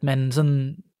virkelighed, at man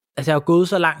sådan, altså jeg har gået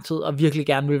så lang tid og virkelig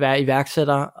gerne vil være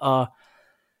iværksætter,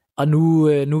 og nu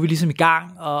er vi ligesom i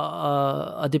gang,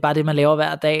 og det er bare det, man laver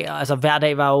hver dag. Og altså hver dag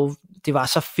det var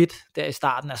så fedt der i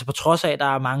starten, altså på trods af, at der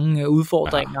er mange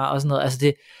udfordringer og sådan noget. Altså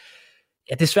det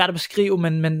er svært at beskrive,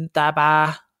 men der er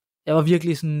bare, jeg var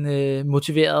virkelig sådan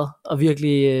motiveret og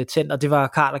virkelig tændt, og det var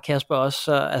Karl og Kasper også,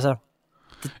 så altså...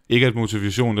 Ikke at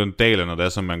motivationen den daler, når det er,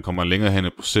 som man kommer længere hen i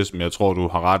processen, men jeg tror, du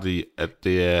har ret i, at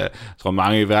det er, jeg tror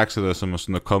mange iværksættere, som er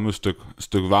sådan at komme et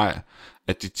stykke vej,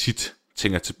 at de tit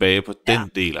tænker tilbage på den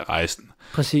del af rejsen.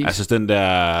 Præcis. Altså den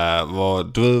der, hvor,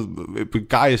 du ved,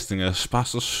 begejstring er bare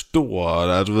så stor, og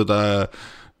der, du ved, der er,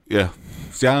 ja,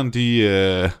 stjernerne,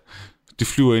 de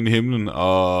flyver ind i himlen,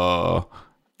 og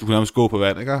du kan nærmest gå på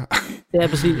vand, ikke? Ja,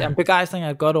 præcis. Jamen, begejstring er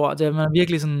et godt ord. Det er, man er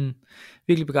virkelig sådan,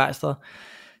 virkelig begejstret.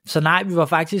 Så nej, vi var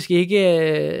faktisk ikke,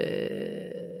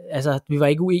 altså, vi var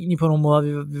ikke uenige på nogen måde.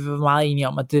 Vi var meget enige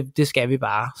om, at det skal vi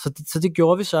bare. Så det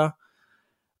gjorde vi så.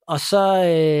 Og så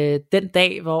den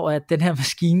dag, hvor at den her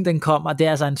maskine, den kommer, det er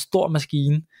altså en stor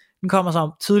maskine. Den kommer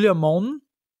så tidligere om morgenen,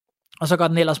 og så går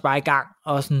den ellers bare i gang,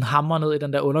 og sådan hamrer ned i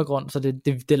den der undergrund, så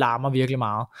det larmer virkelig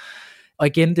meget. Og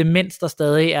igen, det mens der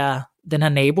stadig er, den her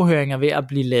nabohøring er ved at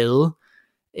blive lavet.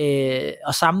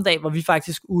 Og samme dag var vi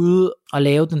faktisk ude og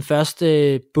lave den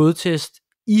første bådtest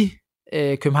i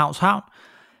Københavns Havn,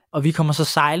 og vi kommer så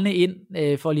sejlende ind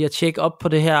for lige at tjekke op på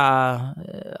det her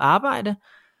arbejde,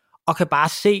 og kan bare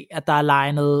se, at der er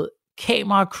legnet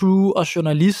kameracrew og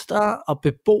journalister og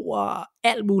beboere,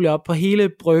 alt muligt op på hele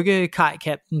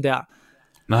bryggekajkanten der.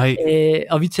 Nej.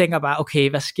 Og vi tænker bare, okay,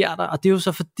 hvad sker der? Og det er jo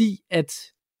så fordi, at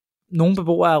nogle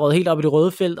beboere er røget helt op i det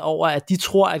røde felt over, at de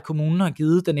tror, at kommunen har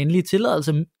givet den endelige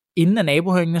tilladelse, inden at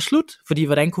nabohøringen er slut. Fordi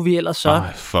hvordan kunne vi ellers så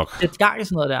sætte gang i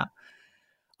sådan noget der?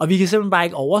 Og vi kan simpelthen bare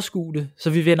ikke overskue det, så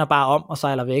vi vender bare om og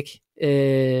sejler væk.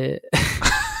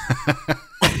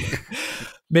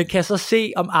 Men kan så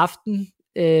se om aftenen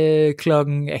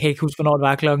klokken, jeg kan ikke huske, hvornår det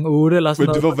var, klokken 8 eller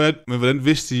sådan noget. Men hvordan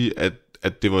vidste I,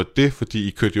 at det var det, fordi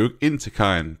I kørte jo ikke ind til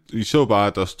kajen. I så bare,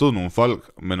 at der stod nogle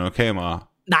folk med nogle kameraer.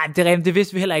 Nej, det er rent, det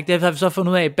vidste vi heller ikke. Det har vi så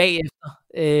fundet ud af bagefter.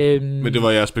 Men det var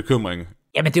jeres bekymring?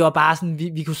 Jamen det var bare sådan,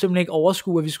 vi kunne simpelthen ikke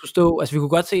overskue, at vi skulle stå, altså vi kunne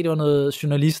godt se, at det var noget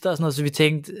journalister og sådan noget, så vi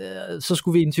tænkte, så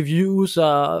skulle vi interviews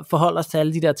og forholde os til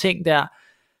alle de der ting der,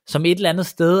 som et eller andet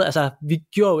sted, altså vi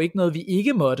gjorde jo ikke noget, vi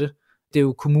ikke måtte. Det er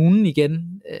jo kommunen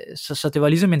igen, så det var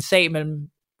ligesom en sag mellem,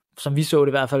 som vi så det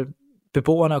i hvert fald,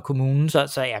 beboerne og kommunen,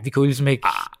 så ja, vi kunne ligesom ikke...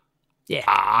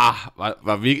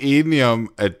 Var vi ikke enige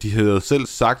om, at de havde selv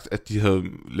sagt, at de havde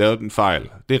lavet en fejl?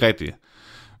 Det er rigtigt.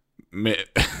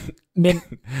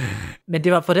 Men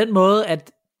det var på den måde,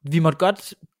 at vi måtte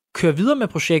godt køre videre med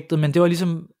projektet, men det var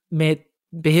ligesom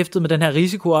behæftet med den her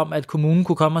risiko om, at kommunen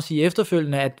kunne komme og sige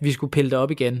efterfølgende, at vi skulle pille det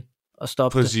op igen og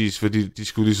stoppe det. Præcis, fordi de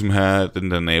skulle ligesom have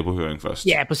den der nabohøring først.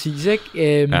 Ja, præcis,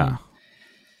 ikke?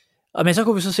 Men så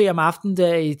kunne vi så se om aftenen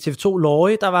der i TV2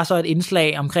 Lorry, der var så et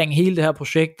indslag omkring hele det her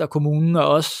projekt, og kommunen og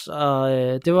os, og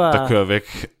det var... Der kører væk.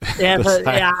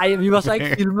 Vi var så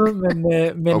ikke filmet,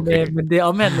 men det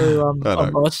omhandlede jo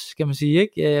om os, kan man sige,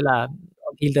 ikke? Eller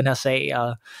om hele den her sag,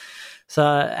 og så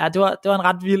ja, det var en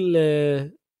ret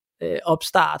vild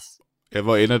opstart. Ja,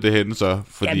 hvor ender det henne så?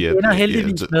 Fordi det ender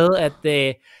heldigvis med, at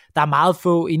der er meget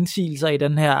få indsigelser i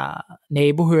den her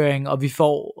nabohøring, og vi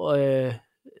får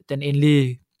den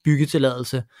endelige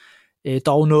byggetilladelse,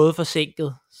 dog noget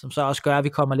forsinket, som så også gør, at vi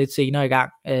kommer lidt senere i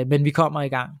gang, men vi kommer i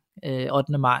gang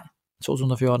 8. maj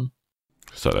 2014.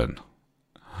 Sådan.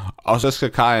 Og så skal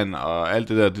kajen og alt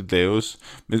det der, det laves,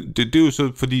 men det er jo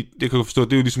så, fordi, det kan jeg forstå,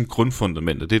 det er jo ligesom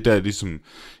grundfundamentet, det er der ligesom,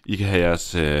 I kan have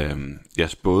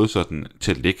jeres både sådan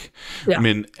til at ligge,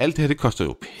 men alt det her, det koster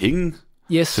jo penge.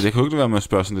 Yes. Så det kan jo ikke være med at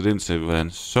spørge sådan lidt ind til, hvordan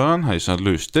søren har I så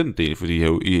løst den del? Fordi I kan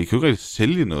jo ikke rigtig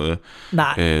sælge noget,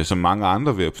 som mange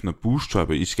andre ved at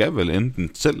bootstrappe. I skal vel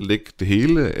enten selv lægge det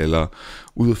hele, eller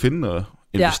ud og finde noget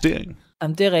investering.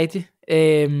 Jamen, det er rigtigt.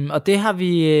 Og det har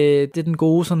vi, det er den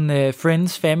gode sådan,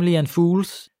 friends, family and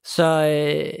fools. Så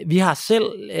vi har selv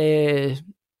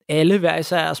alle hver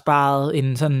især sparet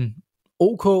en sådan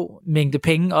OK mængde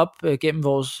penge op gennem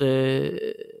vores...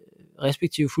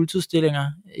 respektive fuldtidsstillinger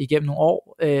igennem nogle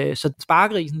år, så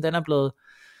sparegrisen den er blevet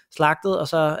slagtet, og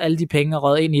så alle de penge er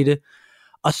røget ind i det,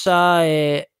 og så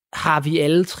har vi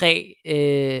alle tre,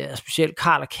 specielt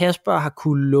Karl og Kasper, har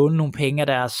kunne låne nogle penge af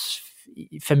deres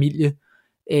familie,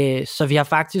 så vi har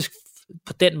faktisk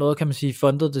på den måde, kan man sige,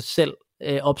 fundet det selv,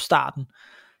 opstarten.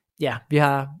 Ja, vi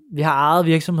har ejet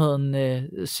virksomheden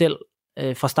selv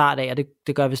fra start af, og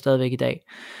det gør vi stadigvæk i dag.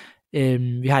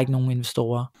 Vi har ikke nogen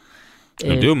investorer.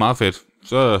 Men det er jo meget fedt.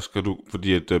 Så skal du,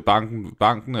 fordi at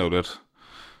banken er jo lidt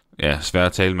svært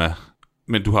at tale med.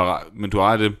 Men du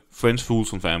har det friends,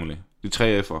 fools and family. De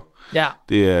 3 F'er. Ja.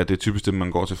 Det er typisk det,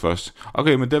 man går til først.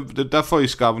 Okay, men der får I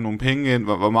skaffet nogle penge ind.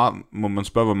 Hvor meget, må man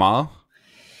spørge, hvor meget?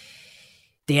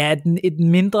 Det er et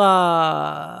mindre...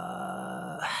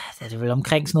 Det er vel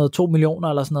omkring sådan noget 2 millioner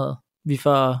eller sådan noget. Vi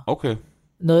får... Okay.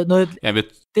 Noget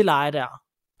det leje der.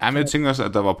 Ja, men jeg tænker også,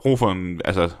 at der var brug for en...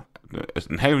 Altså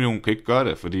 500.000 kan ikke gøre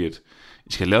det, fordi at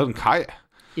I skal lave den kaj.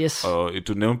 Yes. Og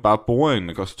du nævnte bare boringen,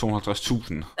 der koster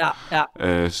 250.000.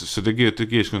 Ja. Så det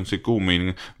giver sgu en set god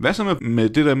mening. Hvad så med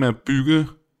det der med at bygge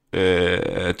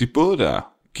de både der?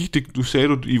 Gik det, du sagde,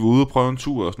 I var ude og prøve en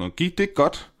tur og sådan noget. Gik det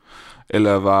godt?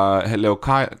 Eller lavede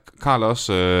Karl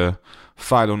også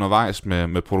fejl undervejs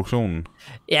med produktionen?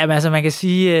 Ja, men altså man kan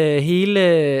sige,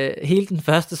 hele den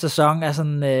første sæson er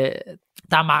sådan...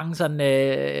 Der er mange sådan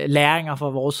læringer fra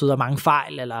vores side, og mange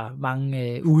fejl, eller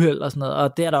mange uheld og sådan noget,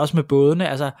 og det er der også med bådene.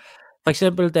 Altså, for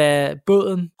eksempel, da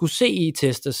båden skulle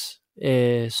CE-testes,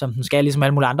 som den skal, ligesom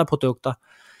alle mulige andre produkter,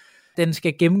 den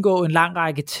skal gennemgå en lang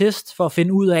række test, for at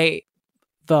finde ud af,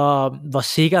 hvor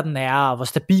sikker den er, og hvor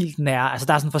stabil den er. Altså,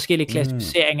 der er sådan forskellige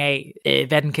klassificering af,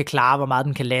 hvad den kan klare, hvor meget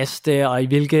den kan laste, og i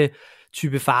hvilke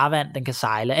type farvand den kan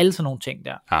sejle, alle sådan nogle ting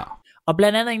der. Ja. Og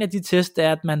blandt andet en af de tests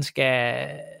er, at man skal...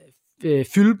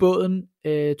 fylde båden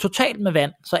totalt med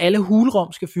vand, så alle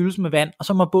hulrum skal fyldes med vand, og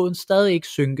så må båden stadig ikke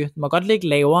synke. Den må godt ligge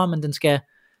lavere, men den skal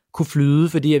kunne flyde,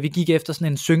 fordi vi gik efter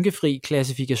sådan en synkefri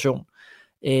klassifikation,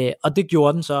 og det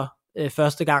gjorde den så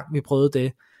første gang vi prøvede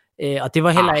det, og det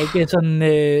var heller ikke sådan,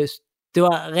 det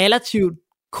var relativt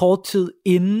kort tid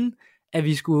inden, at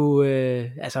vi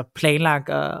skulle planlagt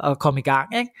at komme i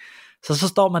gang, ikke? Så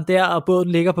står man der, og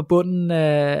båden ligger på bunden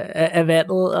af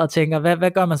vandet, og tænker,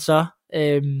 hvad gør man så?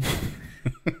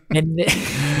 Men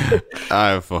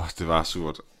det var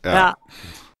surt. Ja.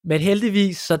 Men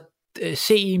heldigvis så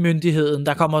CE-myndigheden,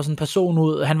 der kommer også en person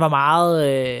ud, han var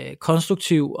meget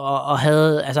konstruktiv, og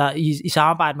havde, altså i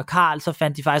samarbejde med Karl, så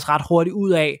fandt de faktisk ret hurtigt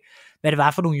ud af, hvad det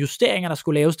var for nogle justeringer, der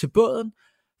skulle laves til båden,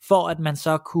 for at man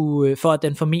så kunne, for at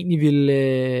den formentlig ville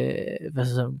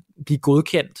blive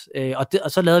godkendt.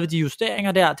 Og så lavede vi de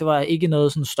justeringer der, det var ikke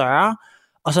noget sådan større,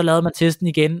 og så lavede man testen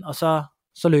igen, og så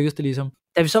lykkedes det ligesom.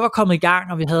 Da vi så var kommet i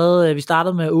gang, og vi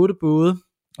startede med 8 både,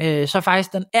 så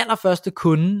faktisk den allerførste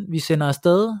kunde, vi sender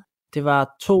afsted, det var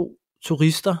 2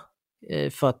 turister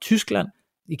fra Tyskland.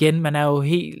 Igen, det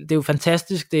er jo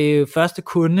fantastisk, det er jo første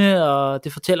kunde, og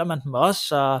det fortæller man dem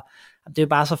også, og det er jo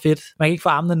bare så fedt. Man kan ikke få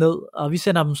armene ned, og vi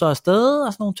sender dem så afsted,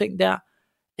 og sådan nogle ting der.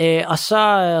 Og så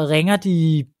ringer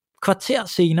de kvarter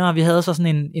senere, vi havde så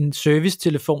sådan en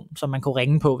servicetelefon, som man kunne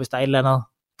ringe på, hvis der er et eller andet,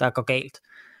 der går galt.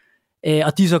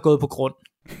 Og de er så gået på grund.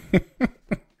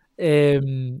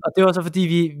 Og det var så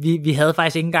fordi vi havde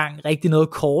faktisk ikke engang rigtig noget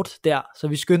kort der, så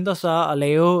vi skyndte os så at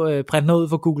lave printe noget ud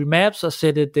for Google Maps og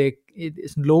sætte et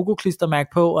sådan logo-klistermærke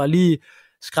på og lige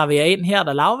skravere ind her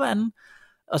der lavvanden,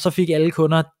 og så fik alle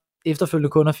efterfølgende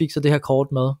kunder fik så det her kort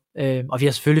med. Og vi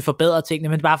har selvfølgelig forbedret tingene,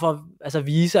 men bare for at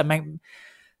vise, at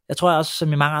jeg tror også,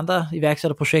 som i mange andre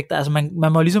iværksætterprojekter, altså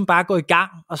man må ligesom bare gå i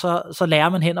gang, og så lærer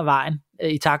man hen ad vejen,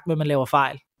 i takt med, at man laver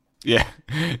fejl. Ja,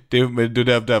 men det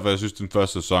er derfor, jeg synes, den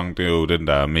første sæson, det er jo den,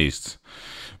 der er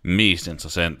mest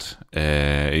interessant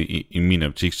i min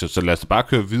optik. Så lad os da bare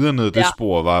køre videre ned det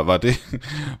spor.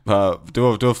 Det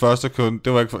var første kunde,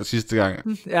 det var ikke sidste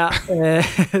gang. Ja,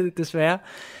 desværre.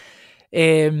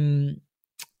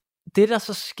 Det der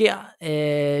så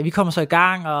sker, vi kommer så i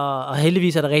gang, og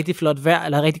heldigvis er der rigtig flot vejr,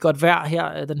 eller rigtig godt vejr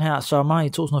her den her sommer i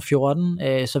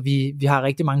 2014, så vi har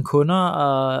rigtig mange kunder,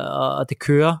 og det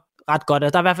kører ret godt. Der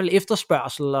er i hvert fald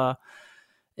efterspørgsel,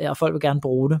 og folk vil gerne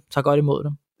bruge det, tager godt imod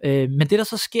det. Men det der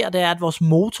så sker, det er, at vores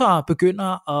motorer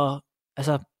begynder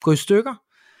at gå i stykker,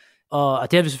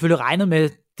 og det har vi selvfølgelig regnet med,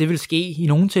 det vil ske i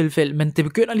nogle tilfælde, men det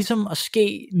begynder ligesom at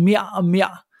ske mere og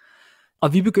mere.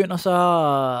 Og vi begynder så,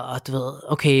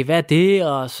 okay, hvad er det?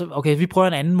 Og så, okay, vi prøver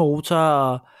en anden motor,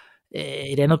 og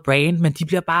et andet brand, men de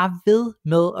bliver bare ved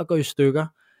med at gå i stykker.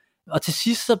 Og til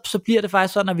sidst, så bliver det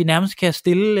faktisk sådan, at vi nærmest kan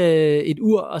stille et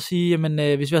ur og sige,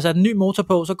 jamen, hvis vi har sat en ny motor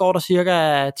på, så går der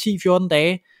cirka 10-14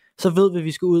 dage, så ved vi, at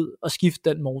vi skal ud og skifte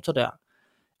den motor der.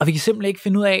 Og vi kan simpelthen ikke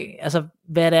finde ud af, altså,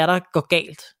 hvad det er, der går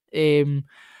galt.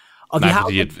 Og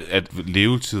fordi at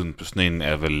levetiden på sådan en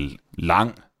er vel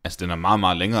lang. Altså, den er meget,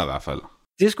 meget længere i hvert fald.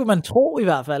 Det skulle man tro i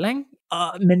hvert fald, ikke?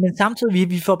 Men samtidig,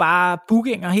 vi får bare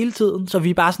bookinger hele tiden, så vi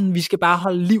er bare sådan, vi skal bare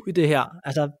holde liv i det her.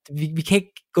 Altså, vi kan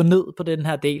ikke gå ned på den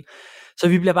her del. Så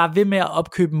vi bliver bare ved med at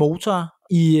opkøbe motorer.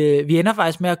 Vi ender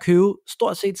faktisk med at købe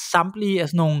stort set samtlige af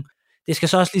sådan nogle, det skal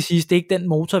så også lige siges, det er ikke den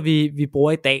motor, vi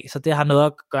bruger i dag, så det har noget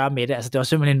at gøre med det. Altså, det var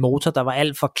simpelthen en motor, der var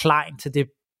alt for klein til det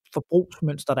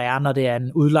forbrugsmønster, der er, når det er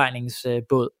en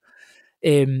udlejningsbåd.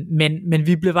 Men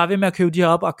vi blev bare ved med at købe de her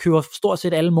op, og køber stort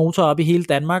set alle motorer op i hele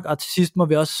Danmark, og til sidst må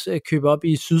vi også købe op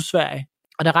i Sydsverige.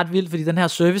 Og det er ret vildt, fordi den her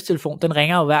servicetelefon, den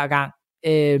ringer jo hver gang,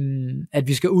 at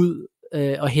vi skal ud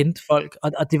og hente folk,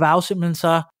 og det var jo simpelthen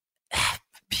så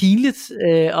pinligt,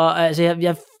 og altså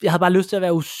jeg havde bare lyst til at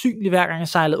være usynlig hver gang jeg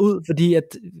sejlede ud, fordi at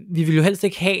vi ville jo helst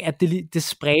ikke have, at det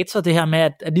spredte sig det her med,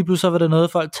 at lige pludselig så var det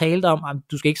noget, folk talte om, at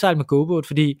du skal ikke sejle med GoBoat,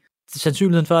 fordi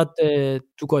sandsynligheden for, at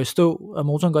du går i stå, og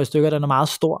motoren går i stykker, den er meget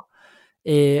stor.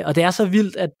 Og det er så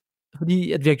vildt,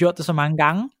 fordi at vi har gjort det så mange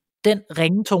gange. Den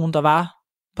ringetone, der var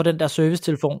på den der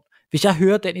servicetelefon, hvis jeg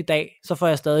hører den i dag, så får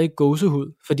jeg stadig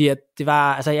gåsehud, fordi at det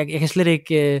var, altså jeg kan slet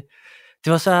ikke,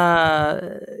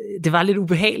 det var lidt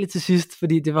ubehageligt til sidst,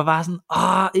 fordi det var bare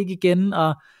sådan, ikke igen,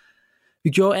 og vi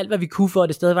gjorde alt, hvad vi kunne for, at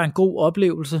det stadig var en god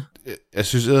oplevelse. Jeg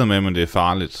synes eddermame, men det er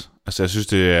farligt. Altså jeg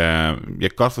synes, jeg kan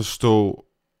godt forstå,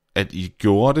 at I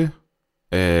gjorde det,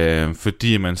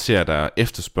 fordi man ser, der er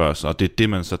efterspørgsel, og det er det,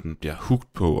 man sådan bliver hooked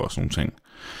på og sådan ting.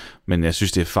 Men jeg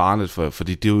synes, det er farligt,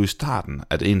 fordi det er jo i starten,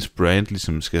 at ens brand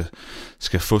ligesom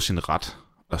skal få sin ret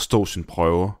og stå sin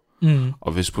prøve. Mm.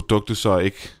 Og hvis produktet så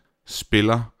ikke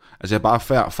spiller, altså jeg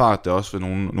bare erfaret det også ved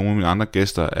nogle af mine andre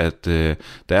gæster, at der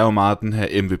er jo meget den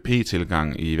her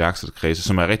MVP-tilgang i iværksætterkredse,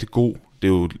 som er rigtig god. Det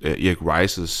er jo Erik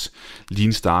Rices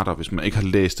Lean Starter. Hvis man ikke har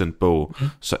læst den bog,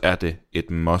 så er det et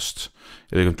must.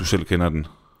 Jeg ved ikke, om du selv kender den.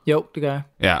 Jo, det gør jeg.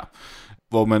 Ja,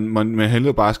 hvor man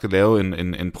heller bare skal lave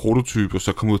en prototype, og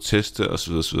så komme ud og teste,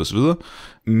 osv. osv.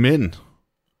 Men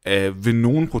ved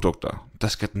nogle produkter, der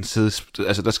skal den sidde,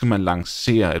 altså der skal man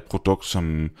lancere et produkt,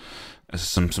 som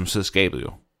sidder skabet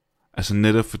jo. Altså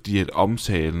netop fordi, at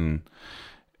omtalen,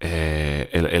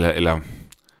 eller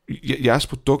jeres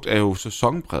produkt er jo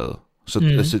sæsonpræget. Så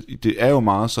altså, det er jo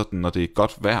meget sådan, når det er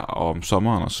godt vejr og om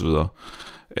sommeren og så videre.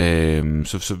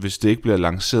 Så hvis det ikke bliver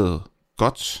lanceret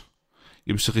godt,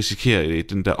 jamen så risikerer I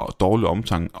den der dårlige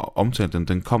omtale,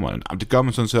 den kommer. Jamen, det gør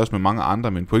man sådan set også med mange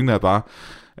andre, men pointen er bare,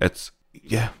 at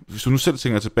ja, hvis du nu selv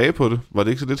tænker tilbage på det, var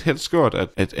det ikke så lidt helt skørt,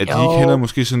 at de ikke heller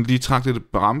måske sådan lige trak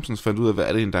lidt bremsen, så fandt ud af, hvad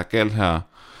er det egentlig, der er galt her?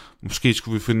 Måske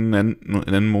skulle vi finde en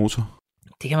anden motor.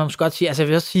 Det kan man måske godt sige. Altså jeg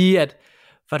vil også sige, at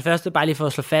for det første, bare lige for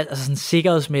at slå fast, altså sådan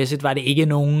sikkerhedsmæssigt var det ikke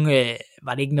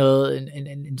noget,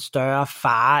 en større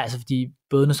fare, altså fordi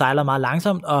bådene sejler meget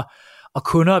langsomt, og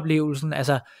kundeoplevelsen,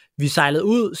 altså vi sejlede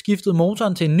ud, skiftede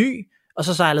motoren til en ny, og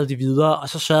så sejlede de videre, og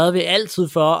så sørgede vi altid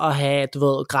for at have,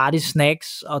 gratis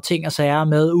snacks og ting og sager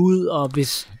med ud, og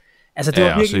hvis, altså det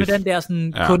var virkelig med den der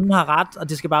sådan, kunden har ret, og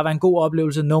det skal bare være en god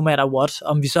oplevelse, no matter what,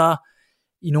 om vi så,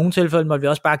 i nogle tilfælde måtte vi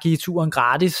også bare give turen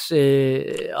gratis, og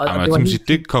det var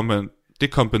sige,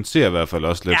 det kompenserer i hvert fald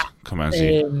også lidt, kan man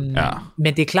sige.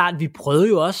 Men det er klart, vi prøvede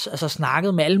jo også, altså vi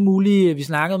snakkede med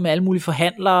alle mulige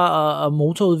forhandlere og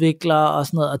motorudviklere og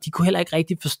sådan noget, og de kunne heller ikke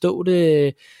rigtig forstå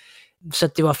det. Så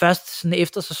det var først sådan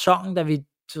efter sæsonen, da vi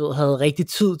havde rigtig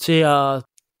tid til at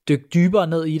dykke dybere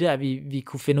ned i det, at vi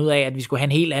kunne finde ud af, at vi skulle have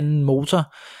en helt anden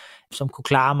motor, som kunne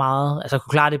klare meget, altså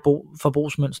kunne klare det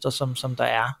forbrugsmønster, som der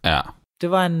er. Ja.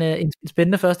 Det var en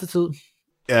spændende første tid.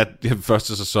 Ja, det er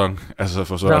første sæson, altså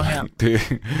for så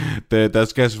der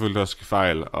skal selvfølgelig også ske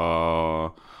fejl,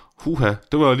 og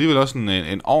det var alligevel også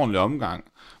en ordentlig omgang.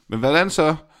 Men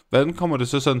hvordan kommer det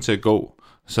så sådan til at gå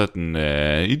sådan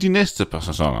i de næste par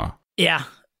sæsoner? Ja,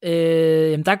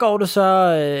 der går det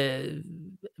så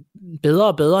bedre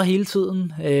og bedre hele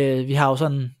tiden. Vi har jo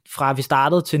sådan, fra vi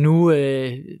startede til nu,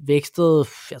 vækstet,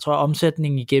 jeg tror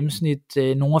omsætningen i gennemsnit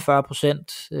nogle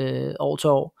 40% år til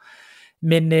år.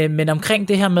 Men omkring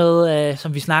det her med,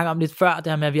 som vi snakker om lidt før, det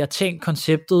her med, at vi har tænkt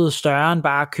konceptet større end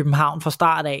bare København fra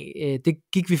start af, det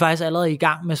gik vi faktisk allerede i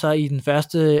gang med så i den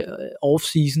første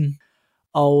off-season,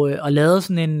 og lavede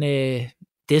sådan en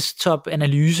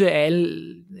desktop-analyse af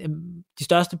alle de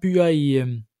største byer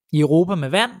i Europa med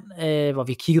vand, hvor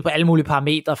vi kiggede på alle mulige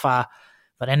parametre fra,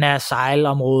 hvordan er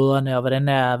sejlområderne, og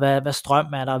hvad strøm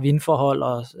er der, vindforhold,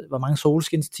 og hvor mange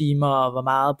solskinstimer, og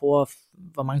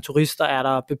hvor mange turister er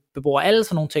der, beboere, alle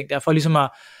sådan nogle ting der, for ligesom at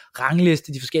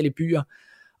rangliste de forskellige byer,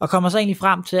 og kommer så egentlig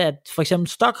frem til, at for eksempel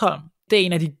Stockholm, det er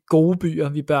en af de gode byer,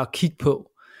 vi bør kigge på.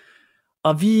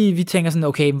 Og vi tænker sådan,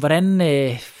 okay,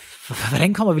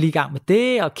 hvordan kommer vi lige i gang med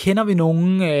det, og kender vi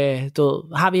nogen,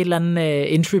 har vi et eller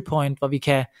andet entry point, hvor vi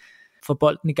kan få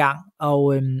bolden i gang,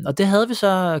 og det havde vi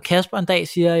så. Kasper en dag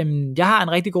siger, jeg har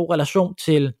en rigtig god relation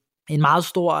til en meget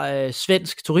stor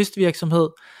svensk turistvirksomhed,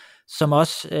 som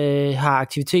også har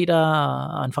aktiviteter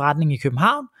og en forretning i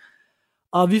København,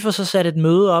 og vi får så sat et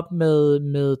møde op med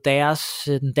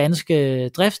den danske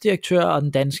driftsdirektør og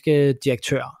den danske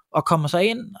direktør, og kommer så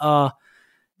ind og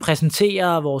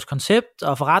præsenterer vores koncept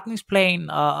og forretningsplan,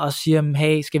 og siger,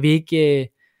 hey, skal vi ikke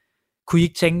kunne I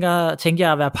ikke tænke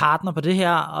jer at være partner på det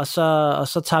her, og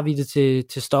så tager vi det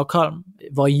til Stockholm,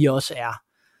 hvor I også er.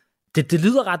 Det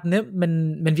lyder ret nemt,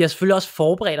 men vi har selvfølgelig også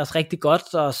forberedt os rigtig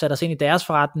godt, og sat os ind i deres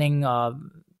forretning, og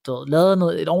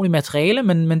lavet et ordentligt materiale,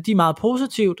 men de er meget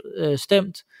positivt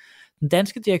stemt, den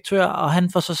danske direktør, og han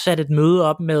får så sat et møde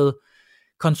op med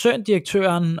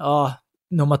koncerndirektøren, og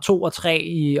nummer 2 og 3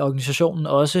 i organisationen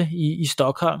også i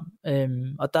Stockholm,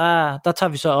 og der tager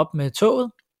vi så op med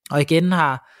toget, og igen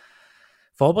har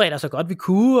forbereder sig godt vi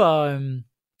kunne,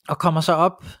 og kommer så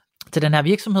op til den her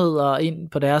virksomhed og ind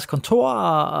på deres kontor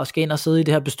og skal ind og sidde i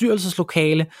det her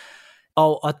bestyrelseslokale,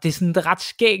 og det er sådan det ret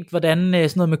skægt, hvordan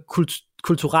sådan noget med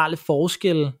kulturelle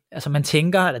forskelle, altså man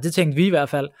tænker, eller det tænkte vi i hvert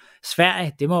fald,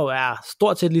 Sverige, det må jo være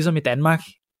stort set ligesom i Danmark.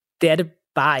 Det er det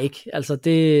bare ikke, altså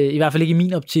det i hvert fald ikke i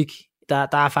min optik. Der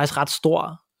er faktisk ret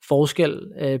stor forskel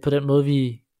på den måde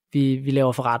vi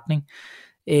laver forretning.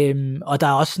 Og der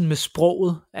er også sådan med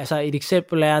sproget, altså et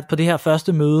eksempel er, at på det her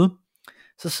første møde,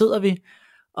 så sidder vi,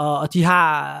 og de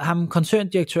har ham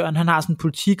koncerndirektøren, han har sådan en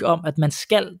politik om, at man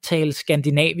skal tale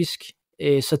skandinavisk,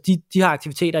 så de har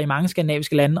aktiviteter i mange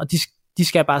skandinaviske lande, og de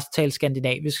skal bare tale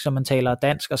skandinavisk, så man taler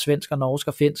dansk og svensk og norsk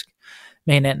og finsk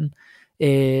med hinanden.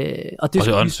 Og det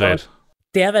er åndssvagt.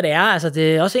 Det er hvad det er, altså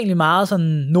det er også egentlig meget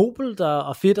sådan nobelt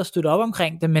og fedt at støtte op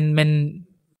omkring det, men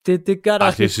det gør det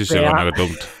også det synes jeg godt nok er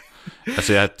dumt.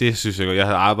 Altså det synes jeg godt. Jeg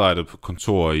havde arbejdet på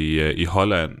kontor i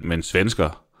Holland med en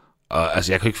svensker, og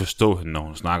altså jeg kan ikke forstå hende, når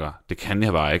hun snakker. Det kan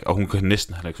jeg bare ikke, og hun kan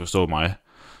næsten heller ikke forstå mig.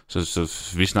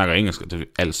 Så vi snakker engelsk, og det er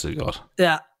altid godt.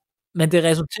 Ja, men det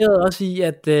resulterede også i,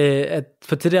 at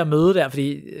på det der møde der,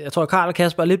 fordi jeg tror, Karl og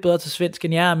Kasper er lidt bedre til svensk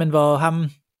end jeg, men hvor ham,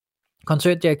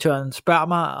 koncerndirektøren, spørger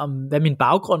mig om, hvad min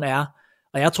baggrund er,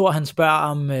 og jeg tror, han spørger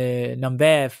om hvad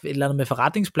er et eller andet med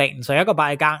forretningsplanen, så jeg går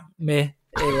bare i gang med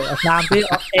og snakke om det,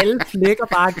 og alle flækker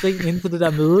bare grin inde på det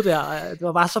der møde der, og det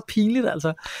var bare så pinligt,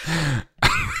 altså.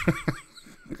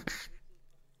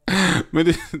 Men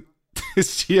det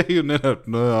siger jo netop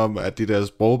noget om, at de der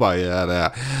sprogbarrierer der,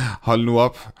 hold nu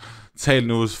op, tal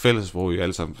nu fællessprog, I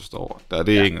alle sammen forstår. Der er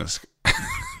det engelsk.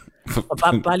 Og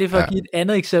bare lige for at give et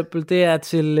andet eksempel, det er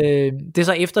det er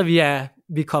så efter vi er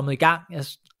kommet i gang. Jeg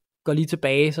går lige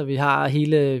tilbage, så vi har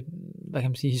hele, hvad kan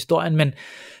man sige, historien, men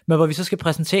hvor vi så skal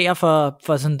præsentere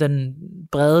for sådan den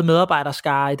brede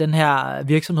medarbejderskare i den her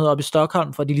virksomhed oppe i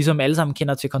Stockholm, for de ligesom alle sammen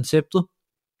kender til konceptet,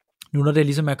 nu når det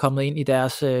ligesom er kommet ind i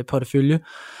deres portefølje.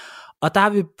 Og der har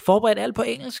vi forberedt alt på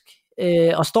engelsk,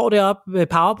 og står deroppe med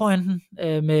PowerPointen,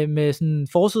 med sådan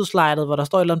forsideslidet, hvor der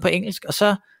står et eller andet på engelsk, og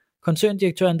så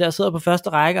koncerndirektøren der sidder på første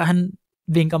række, og han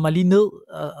vinker mig lige ned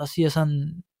og siger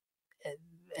sådan,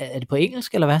 er det på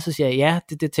engelsk, eller hvad? Så siger jeg, ja,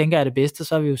 det tænker jeg er det bedste,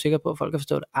 så er vi jo sikre på, at folk kan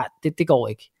forstå det. Det går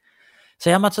ikke. Så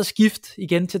jeg måtte så skifte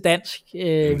igen til dansk,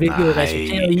 hvilket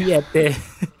resulterede i, at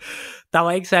der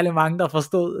var ikke særlig mange, der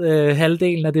forstod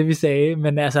halvdelen af det, vi sagde,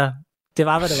 men altså, det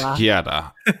var, hvad det var. Ja,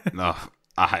 der. Nå,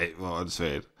 ej, hvor er det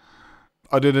svært.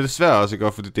 Og det er lidt svært også,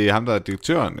 ikke? Fordi det er ham, der er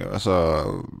direktøren, jo, altså,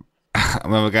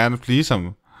 man vil gerne please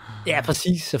ham. Ja,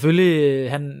 præcis.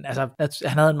 Selvfølgelig, han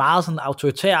havde en meget sådan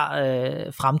autoritær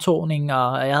fremtoning,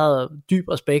 og jeg havde dyb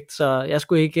respekt, så jeg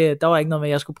skulle ikke, der var ikke noget med,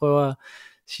 at jeg skulle prøve at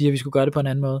sige, at vi skulle gøre det på en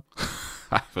anden måde.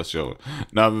 Ej, for sjovt.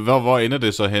 Nå, hvor ender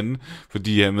det så henne? For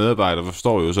de her medarbejdere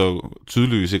forstår jo så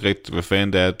tydeligvis ikke rigtigt, hvad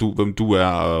fanden det er, hvem du er,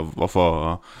 og hvorfor,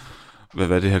 og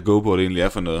hvad det her GoBoard egentlig er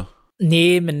for noget.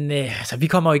 Nej, men altså, vi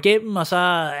kommer jo igennem, og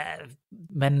så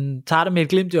man tager det med et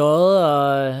glimt i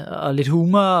øjet og lidt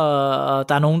humor, og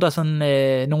der er nogen, der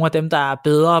sådan, nogle af dem, der er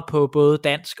bedre på både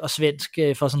dansk og svensk,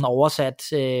 for sådan oversat,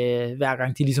 hver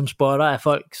gang de ligesom spotter, at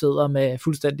folk sidder med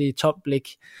fuldstændig tomt blik.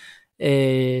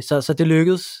 Så det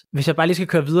lykkedes. Hvis jeg bare lige skal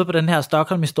køre videre på den her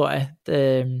Stockholm-historie.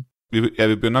 Vi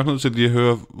bliver nok nødt til lige at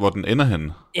høre, hvor den ender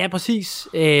henne. Ja, præcis.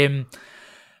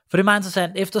 For det er meget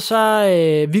interessant. Efter så,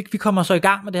 vi kommer så i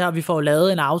gang med det her, vi får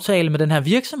lavet en aftale med den her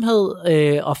virksomhed,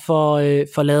 og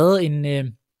får lavet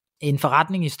en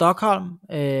forretning i Stockholm,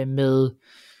 med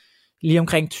lige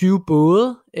omkring 20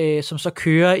 både, som så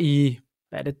kører i,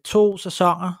 2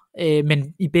 sæsoner,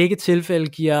 men i begge tilfælde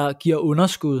giver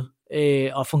underskud,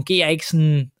 og fungerer ikke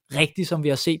sådan rigtigt, som vi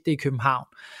har set det i København.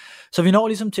 Så vi når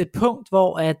ligesom til et punkt,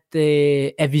 hvor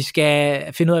at vi skal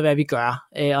finde ud af, hvad vi gør.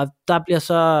 Og der bliver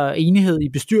så enighed i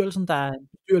bestyrelsen, der er en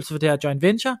bestyrelse for det her joint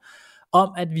venture, om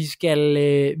at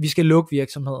vi skal lukke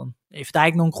virksomheden. For der er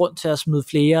ikke nogen grund til at smide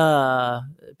flere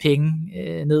penge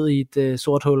ned i et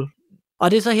sort hul.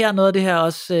 Og det er så her noget af det her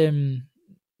også,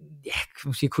 kan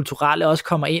man sige, kulturelle også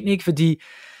kommer ind, ikke? Fordi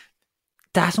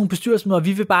der er sådan nogle bestyrelsesmøder, og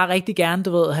vi vil bare rigtig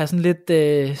gerne, have sådan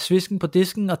lidt svisken på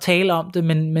disken og tale om det,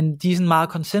 men de er sådan meget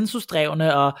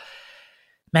konsensusdrevne, og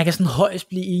man kan sådan højst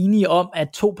blive enige om, at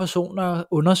 2 personer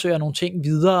undersøger nogle ting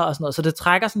videre og sådan noget, så det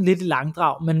trækker sådan lidt i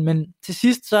langdrag, men til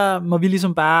sidst så må vi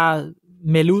ligesom bare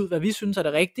melde ud, hvad vi synes er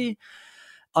det rigtige,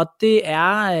 og det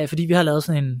er, fordi vi har lavet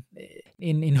sådan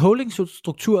en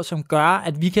holdingstruktur, som gør,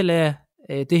 at vi kan lade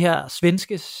det her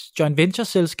svenske joint venture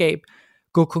selskab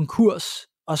gå konkurs,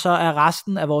 og så er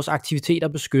resten af vores aktiviteter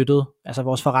beskyttet, altså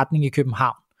vores forretning i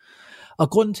København. Og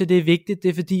grunden til det er vigtigt, det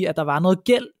er fordi, at der var noget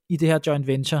gæld i det her joint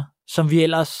venture, som vi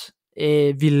ellers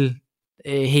ville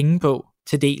hænge på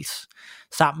til dels,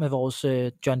 sammen med vores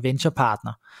joint venture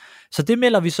partner. Så det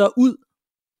melder vi så ud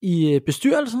i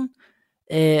bestyrelsen,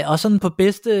 og sådan på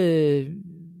bedste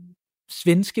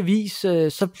svenske vis,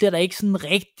 så bliver der ikke sådan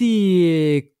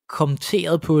rigtig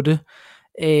kommenteret på det.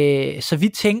 Så vi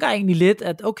tænker egentlig lidt,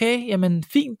 at okay, jamen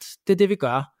fint, det er det vi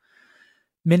gør.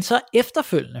 Men så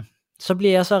efterfølgende, så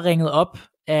bliver jeg så ringet op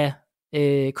af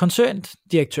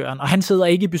koncerndirektøren, og han sidder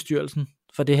ikke i bestyrelsen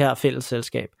for det her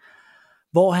fællesselskab,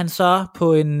 hvor han så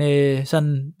på en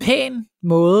sådan pæn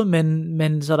måde,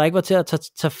 men så der ikke var til at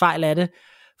tage fejl af det,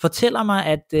 fortæller mig,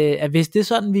 at hvis det er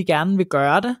sådan, vi gerne vil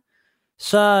gøre det,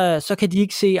 så kan de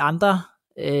ikke se andre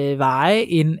veje,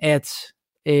 end at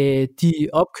de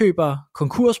opkøber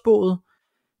konkursboet,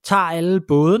 tager alle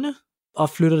bådene og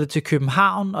flytter det til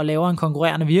København og laver en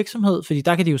konkurrerende virksomhed, fordi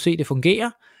der kan de jo se, at det fungerer.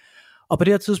 Og på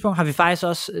det her tidspunkt har vi faktisk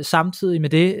også samtidig med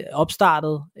det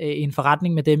opstartet en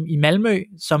forretning med dem i Malmø,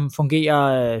 som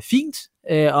fungerer fint,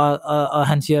 og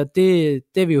han siger, det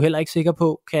er vi jo heller ikke sikre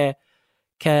på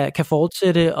kan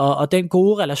fortsætte, og den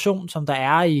gode relation, som der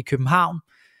er i København,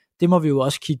 det må vi jo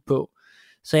også kigge på.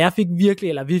 Så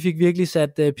vi fik virkelig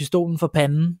sat pistolen for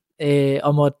panden,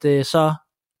 og måtte så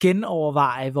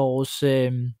genoverveje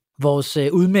vores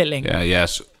udmelding. Ja,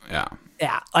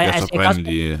 og jeg kan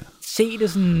også se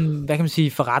det sådan, hvad kan man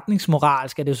sige,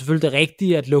 forretningsmoralsk, at det er jo selvfølgelig det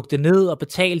rigtige at lukke det ned og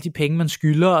betale de penge, man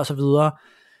skylder og så videre.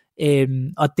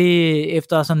 Og det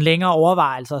efter sådan længere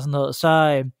overvejelser og sådan noget,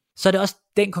 så er det også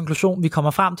den konklusion, vi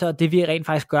kommer frem til, og det vi rent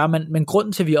faktisk gør, men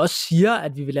grunden til, at vi også siger,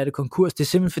 at vi vil lade det konkurs, det er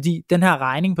simpelthen fordi, den her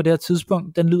regning på det her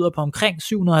tidspunkt, den lyder på omkring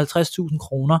 750.000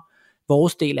 kroner,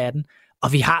 vores del af den,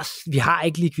 og vi har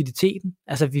ikke likviditeten,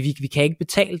 altså vi kan ikke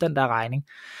betale den der regning,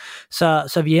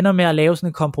 så vi ender med at lave sådan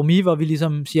et kompromis, hvor vi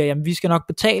ligesom siger, jamen vi skal nok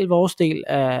betale vores del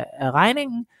af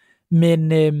regningen,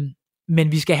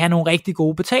 men vi skal have nogle rigtig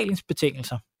gode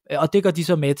betalingsbetingelser, og det går de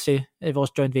så med til, vores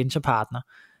joint venture partner.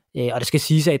 Og det skal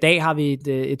siges, at i dag har vi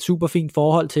et super fint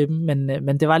forhold til dem,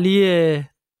 men det var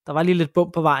der var lige lidt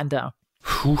bump på vejen der.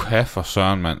 Puha for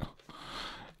søren, mand.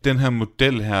 Den her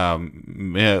model her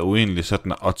med jo egentlig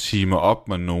sådan at teame op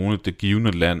med nogle af det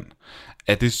givende land,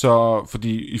 er det så,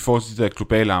 fordi i forhold til de der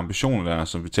globale ambitioner der,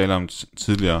 som vi taler om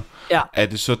tidligere, ja. Er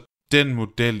det så den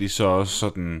model, I så også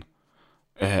sådan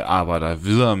arbejder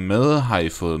videre med? Har I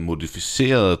fået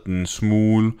modificeret den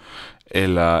smule,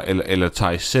 eller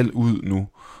tager I selv ud nu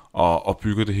og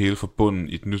bygger det hele fra bunden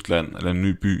i et nyt land eller en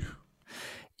ny by?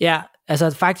 Ja, altså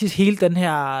faktisk hele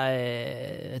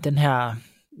den her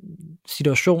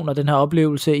situation og den her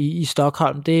oplevelse i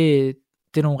Stockholm, det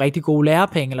er nogle rigtig gode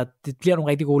lærepenge, eller det bliver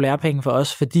nogle rigtig gode lærepenge for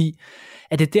os, fordi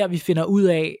at det er der, vi finder ud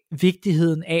af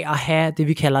vigtigheden af at have det,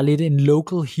 vi kalder lidt en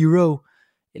local hero,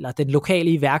 eller den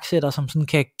lokale iværksætter, som sådan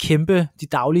kan kæmpe de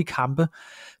daglige kampe.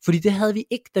 Fordi det havde vi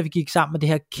ikke, da vi gik sammen med det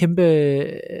her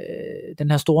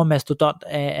den her store mastodont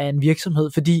af en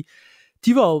virksomhed, fordi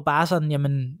de var jo bare sådan,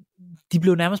 jamen, de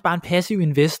blev nærmest bare en passiv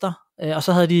investor, og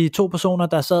så havde de 2 personer,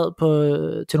 der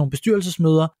sad til nogle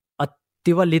bestyrelsesmøder, og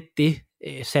det var lidt det,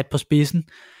 sat på spidsen.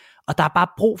 Og der er bare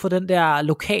brug for den der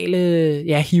lokale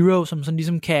hero, som sådan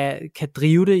ligesom kan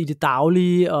drive det i det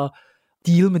daglige, og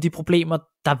deal med de problemer,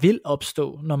 der vil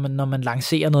opstå, når man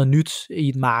lancerer noget nyt i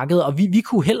et marked, og vi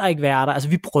kunne heller ikke være der, altså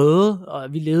vi prøvede,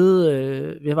 og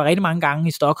vi var rigtig mange gange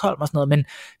i Stockholm og sådan noget, men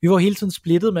vi var hele tiden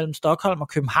splittet mellem Stockholm og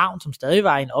København, som stadig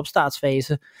var i en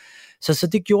opstartsfase, så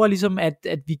det gjorde ligesom, at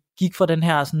vi gik fra den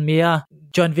her sådan mere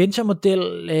joint venture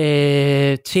model,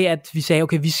 til at vi sagde,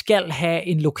 okay, vi skal have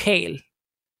en lokal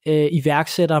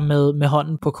iværksætter med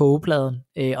hånden på kogepladen,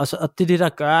 og det er det, der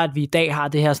gør, at vi i dag har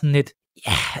det her sådan et,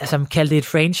 ja, altså man kalder det et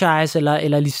franchise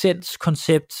eller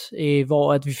licenskoncept,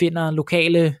 hvor at vi finder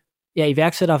lokale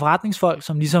iværksættere og forretningsfolk,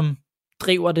 som ligesom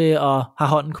driver det og har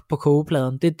hånden på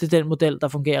kogepladen. Det er den model, der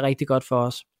fungerer rigtig godt for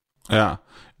os. Ja,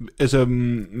 altså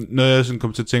noget jeg sådan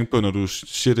kommer til at tænke på, når du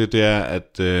siger det er,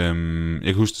 at jeg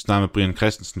kan huske snart med Brian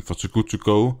Christensen fra Too Good To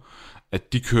Go,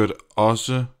 at de kørte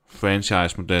også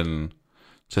franchise-modellen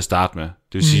til at starte med.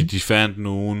 Det vil sige, de fandt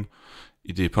nogen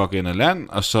i det pågældende land,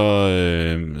 og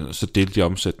så delte de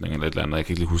omsætning eller et eller andet, jeg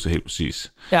kan ikke lige huske det helt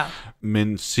præcis. Ja.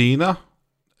 Men senere,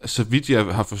 så vidt jeg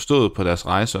har forstået på deres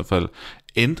rejse i hvert fald,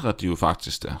 ændrede de jo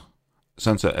faktisk det.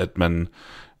 Sådan så, at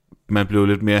man blev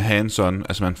lidt mere hands-on,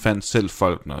 altså man fandt selv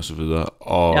folkene og så videre,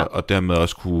 og dermed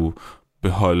også kunne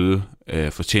beholde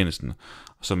fortjenesten.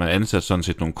 Så man ansatte sådan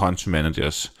set nogle country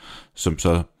managers, som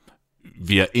så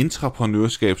via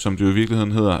intraprenørskab, som det jo i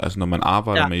virkeligheden hedder, altså når man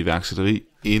arbejder med iværksætteri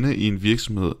inde i en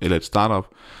virksomhed eller et startup,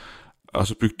 og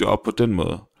så bygge det op på den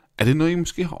måde. Er det noget, I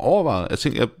måske har overvejet? Jeg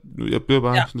tænker, jeg bliver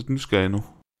bare sådan lidt nysgerrig nu.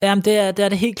 Jamen, det er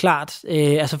det helt klart.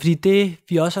 Altså, fordi det,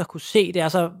 vi også har kunne se, det er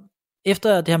så,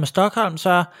 efter det her med Stockholm,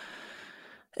 så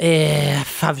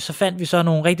fandt vi så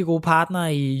nogle rigtig gode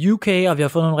partnere i UK, og vi har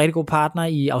fået nogle rigtig gode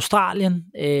partnere i Australien,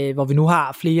 hvor vi nu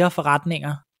har flere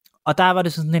forretninger. Og der var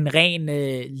det sådan en ren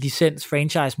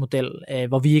licens-franchise-model,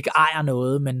 hvor vi ikke ejer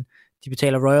noget, men de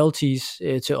betaler royalties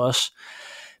til os.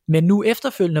 Men nu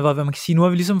efterfølgende, hvor man kan sige, nu har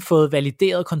vi ligesom fået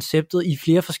valideret konceptet i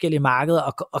flere forskellige markeder,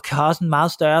 og kan også en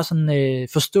meget større sådan,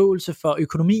 forståelse for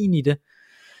økonomien i det,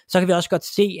 så kan vi også godt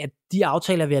se, at de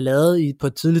aftaler, vi har lavet på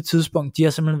et tidligt tidspunkt, de har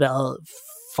simpelthen været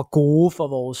for gode for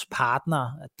vores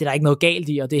partnere. Det er der ikke noget galt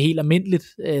i, og det er helt almindeligt,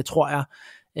 tror jeg,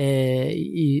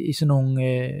 i sådan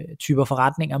nogle typer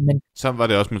forretninger. Men så var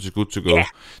det også med Too Good To Go. Ja.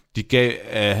 De gav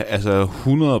altså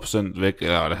 100% væk,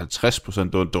 eller 50%,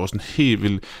 det var sådan helt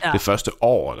vildt det første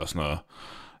år, eller sådan noget.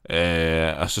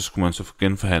 Og så skulle man så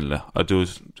genforhandle, og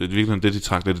det er virkelig det, de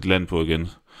trak lidt et land på igen.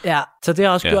 Ja, så det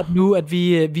har også gjort nu, at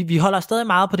vi holder stadig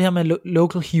meget på det her med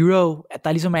local hero, at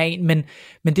der ligesom er en,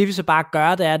 men det vi så bare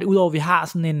gør, det er, at udover vi har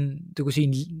sådan en, du kan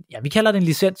sige, vi kalder det en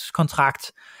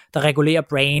licenskontrakt, der regulerer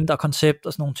brand og koncept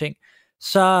og sådan nogle ting,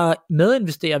 så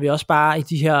medinvesterer vi også bare i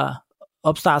de her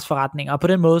opstartsforretninger, og på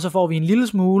den måde så får vi en lille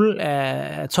smule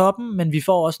af toppen, men vi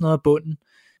får også noget af bunden.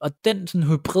 Og den sådan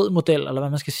hybridmodel, eller hvad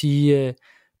man skal sige,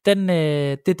 det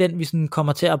er den vi sådan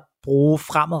kommer til at bruge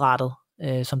fremadrettet,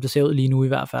 som det ser ud lige nu i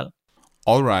hvert fald.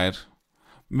 Alright.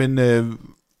 Men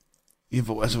Ja,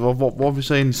 hvor er vi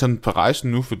så egentlig sådan på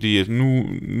rejsen nu? Fordi at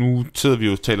nu sidder vi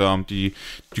jo og taler om de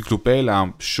globale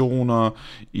ambitioner.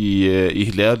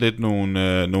 I lavet lidt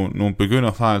nogle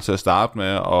begynderfejl til at starte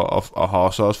med, og har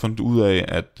også fundet ud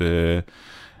af,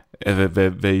 at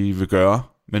hvad I vil gøre.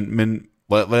 Men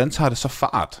hvordan tager det så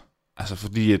fart? Altså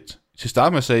fordi at til at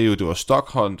starte med sagde I jo, at det var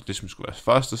Stockholm, det som skulle være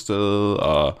første sted,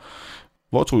 og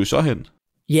hvor tog I så hen?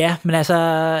 Ja, men altså,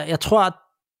 jeg tror, at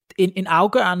en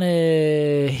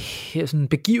afgørende sådan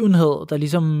begivenhed, der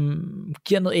ligesom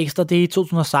giver noget ekstra, det er i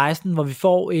 2016, hvor vi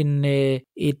får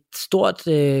et stort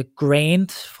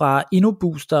grant fra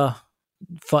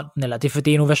InnoBooster-fonden, eller det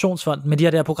er Innovationsfonden, med de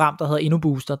her der program, der hedder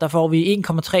InnoBooster. Der får vi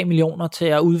 1,3 millioner til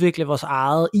at udvikle vores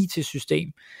eget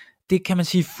IT-system. Det kan man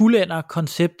sige fuldender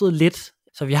konceptet lidt.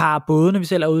 Så vi har både, når vi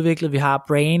selv har udviklet, vi har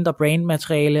brand og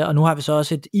brandmateriale, og nu har vi så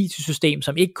også et IT-system,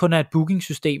 som ikke kun er et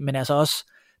booking-system, men altså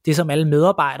også det, som alle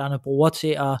medarbejderne bruger til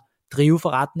at drive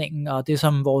forretningen, og det,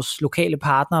 som vores lokale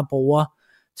partnere bruger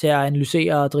til at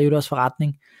analysere og drive deres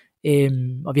forretning.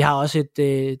 Og vi har også et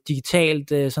digitalt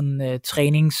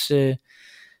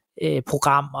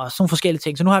træningsprogram og sådan forskellige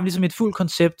ting. Så nu har vi ligesom et fuldt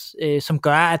koncept, som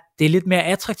gør, at det er lidt mere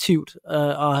attraktivt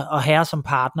at have som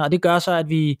partner, og det gør så, at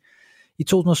vi i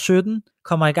 2017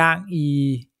 kommer i gang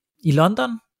i London,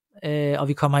 og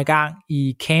vi kommer i gang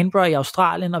i Canberra i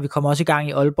Australien, og vi kommer også i gang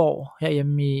i Aalborg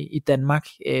herhjemme i Danmark.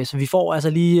 Så vi får altså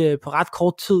lige på ret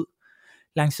kort tid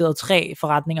lanceret 3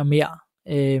 forretninger mere,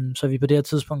 så vi på det her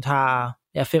tidspunkt har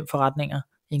 5 forretninger,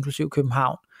 inklusiv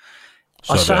København.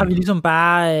 Og så har vi ligesom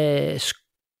bare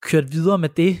kørt videre med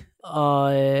det,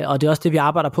 og det er også det, vi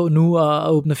arbejder på nu, at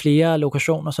åbne flere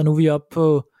lokationer. Så nu er vi oppe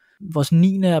på vores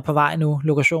 9. er på vej nu,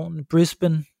 lokationen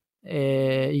Brisbane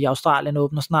i Australien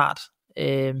åbner snart,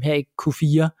 her i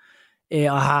Q4,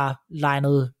 og har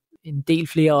legnet en del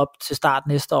flere op til start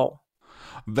næste år.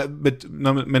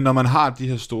 Men når man har de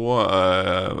her store,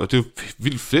 og det er jo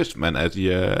vildt fedt, man, at I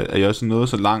er også nået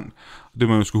så langt, det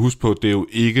man skal huske på, det er jo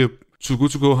ikke, Too Good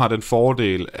To Go har den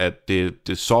fordel, at det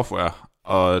er software,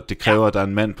 og det kræver, at der er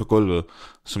en mand på gulvet,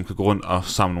 som kan gå rundt og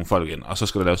samle nogle folk ind, og så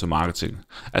skal der laves marketing.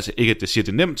 Altså ikke, at det siger,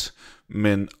 det er nemt,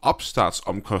 men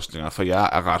opstartsomkostninger for jer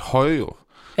er ret høje jo,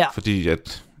 fordi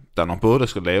at der er nogle både, der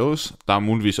skal laves. Der er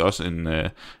muligvis også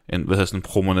en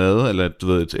promenade, eller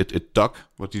et dock,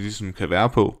 hvor de ligesom kan være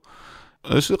på.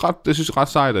 Og jeg synes ret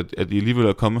sejt, at I alligevel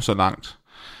er kommet så langt.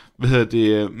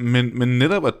 Men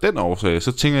netop af den årsag,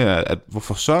 så tænker jeg, at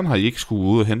hvorfor søren har I ikke skulle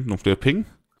ud og hente nogle flere penge?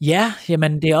 Ja,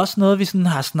 jamen det er også noget, vi sådan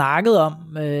har snakket om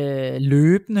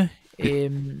løbende.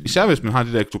 Især hvis man har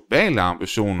de der globale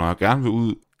ambitioner og gerne vil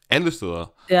ud alle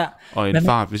steder. Ja. Og en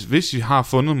fart, hvis I har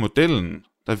fundet modellen,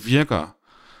 der virker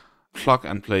plug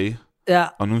and play,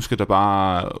 og nu skal der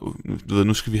bare,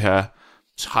 nu skal vi have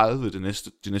 30 de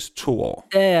næste 2 år.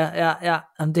 Ja.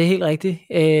 Jamen, det er helt rigtigt.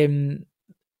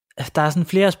 Der er sådan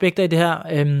flere aspekter i det her.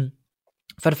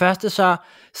 For det første så,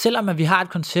 selvom at vi har et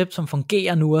koncept, som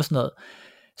fungerer nu og sådan noget,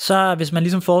 så hvis man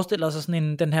ligesom forestiller sig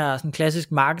sådan den her sådan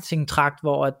klassisk marketing-trakt,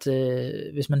 hvor at,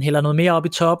 hvis man hælder noget mere op i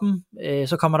toppen,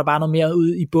 så kommer der bare noget mere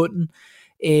ud i bunden.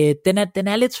 Den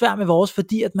er lidt svær med vores,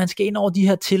 fordi at man skal ind over de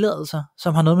her tilladelser,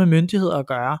 som har noget med myndigheder at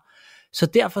gøre. Så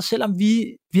derfor, selvom vi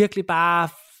virkelig bare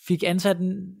fik ansat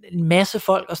en masse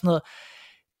folk og sådan noget,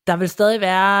 der vil stadig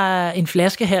være en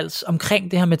flaskehals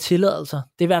omkring det her med tilladelser.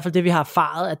 Det er i hvert fald det, vi har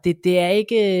erfaret, at det er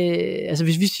ikke, altså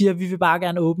hvis vi siger, at vi vil bare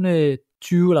gerne åbne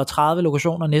 20 eller 30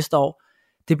 lokationer næste år,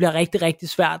 det bliver rigtig, rigtig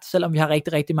svært, selvom vi har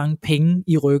rigtig, rigtig mange penge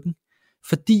i ryggen,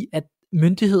 fordi at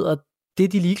myndigheder, det er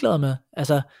de ligeglade med.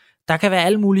 Altså, der kan være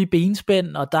alle mulige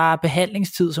benspænd, og der er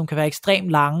behandlingstid, som kan være ekstremt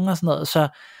lange og sådan noget, så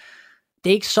det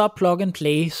er ikke så plug and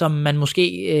play, som man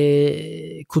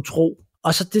måske kunne tro.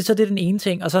 Og så det er den ene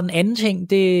ting, og så den anden ting,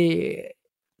 det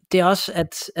er også,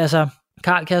 at altså,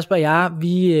 Carl, Kasper og jeg,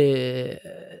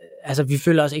 vi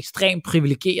føler os ekstremt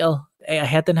privilegeret af at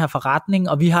have den her forretning,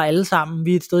 og vi har alle sammen,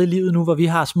 vi er et sted i livet nu, hvor vi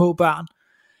har små børn,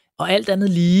 og alt andet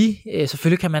lige,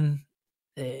 selvfølgelig kan man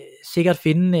sikkert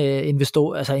finde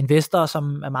investorer,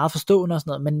 som er meget forstående og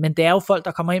sådan noget, men det er jo folk,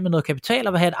 der kommer ind med noget kapital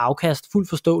og vil have et afkast, fuldt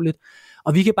forståeligt,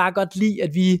 og vi kan bare godt lide, at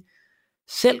vi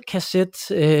selv kan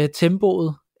sætte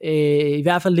tempoet, i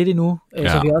hvert fald lidt endnu,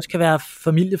 så vi også kan være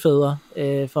familiefædre,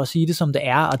 for at sige det som det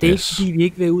er, og det er ikke fordi vi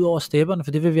ikke vil ud over stepperne,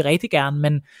 for det vil vi rigtig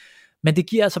gerne, men det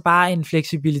giver altså bare en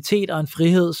fleksibilitet og en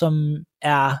frihed, som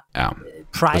er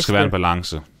price. Der skal være en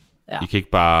balance. I kan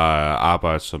ikke bare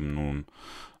arbejde som nogle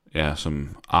som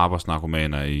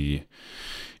arbejdsnarkomaner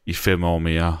i 5 år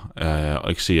mere, og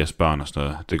ikke se jeres børn og sådan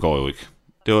noget. Det går jo ikke.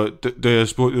 Jeg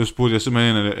spurgte jeg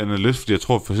simpelthen en analyst, fordi jeg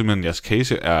tror for simpelthen, at jeres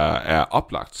case er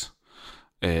oplagt.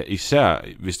 Især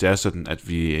hvis det er sådan, at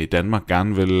vi i Danmark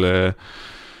gerne vil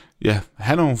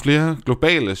have nogle flere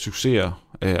globale succeser,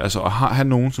 altså at have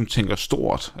nogen, som tænker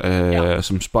stort,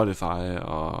 som Spotify,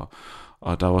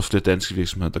 og der er også flere danske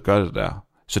virksomheder, der gør det der.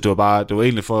 Så det var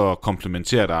egentlig for at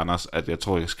komplementere dig, Anders, at jeg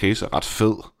tror, at jeres case er ret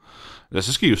fed. Ja,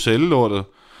 så skal I jo sælge lortet,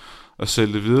 og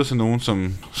sælge det videre til nogen,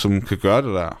 som kan gøre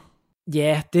det der.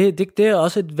 Ja, det er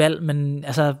også et valg, men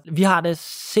altså, vi har det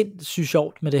sindssygt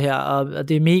sjovt med det her, og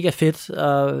det er mega fedt,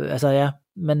 og altså ja,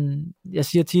 men jeg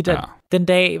siger tit, at den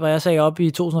dag, hvor jeg sagde op i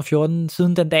 2014,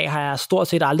 siden den dag har jeg stort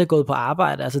set aldrig gået på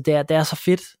arbejde, altså det er så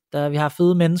fedt, vi har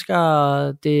fede mennesker,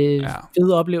 og det er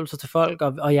fede oplevelser til folk,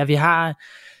 og ja, vi har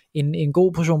en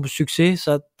god portion på succes,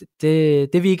 så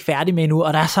det er vi ikke færdige med endnu,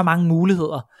 og der er så mange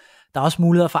muligheder. Der er også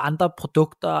muligheder for andre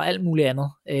produkter og alt muligt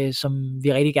andet, som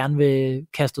vi rigtig gerne vil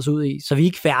kaste os ud i. Så vi er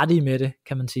ikke færdige med det,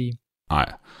 kan man sige.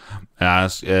 Nej.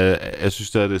 Jeg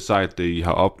synes, det er det sejt, det I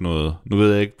har opnået. Nu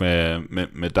ved jeg ikke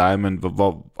med dig, men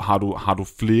hvor har du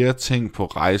flere ting på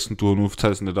rejsen? Du har nu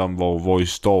fortalt sådan lidt om, hvor I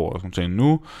står og sådan ting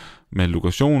nu, med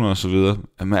lokationer og så videre.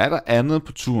 Men er der andet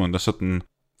på turen, der sådan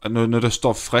noget der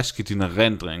står frisk i din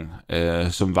erindring,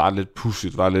 som var lidt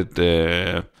pudsigt, var lidt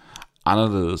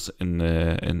anderledes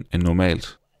end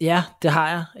normalt? Ja, det har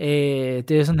jeg.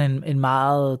 Det er sådan en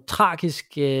meget tragisk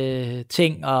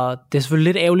ting, og det er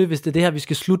selvfølgelig lidt ærgerligt, hvis det er det her, vi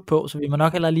skal slutte på, så vi må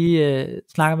nok heller lige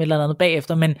snakke om et eller andet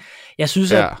bagefter, men jeg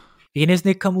synes, at vi kan næsten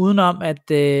ikke komme udenom, at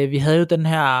vi havde jo den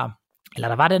her, eller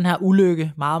der var den her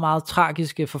ulykke, meget, meget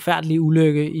tragiske, forfærdelige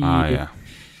ulykke i...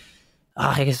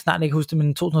 jeg kan snart ikke huske det,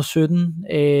 men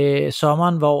 2017,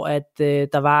 sommeren, hvor at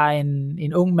der var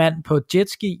en ung mand på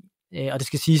jetski, og det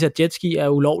skal siges, at jetski er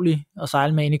ulovlig at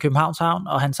sejle med inde i Københavns Havn,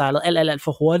 og han sejlede alt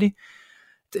for hurtigt.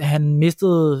 Han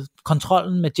mistede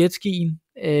kontrollen med jetskien,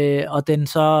 og den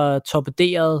så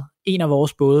torpederede en af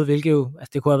vores både, hvilket jo,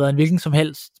 altså det kunne have været en hvilken som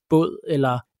helst båd,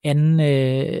 eller anden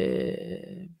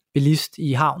bilist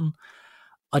i havnen,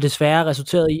 og desværre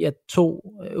resulterede i, at 2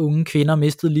 unge kvinder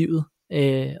mistede livet,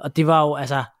 og det var jo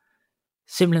altså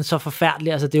simpelthen så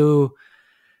forfærdeligt, altså det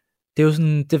er jo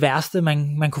sådan det værste,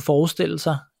 man kunne forestille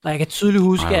sig. Og jeg kan tydeligt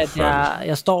huske, at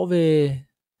jeg står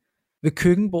ved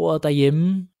køkkenbordet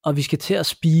derhjemme, og vi skal til at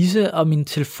spise, og min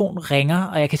telefon ringer,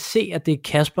 og jeg kan se, at det er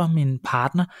Kasper, min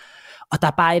partner, og der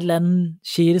er bare et eller andet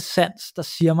sjette sans, der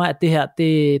siger mig, at det her,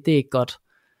 det er ikke godt.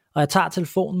 Og jeg tager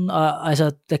telefonen, og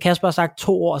altså, da Kasper har sagt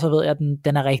 2 ord, så ved jeg, at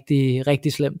den er rigtig,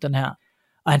 rigtig slem, den her.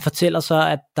 Og han fortæller så,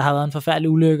 at der har været en forfærdelig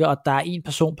ulykke, og der er en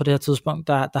person på det her tidspunkt,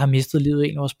 der har mistet livet i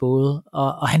en af vores både.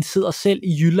 Og han sidder selv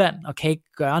i Jylland og kan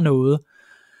ikke gøre noget.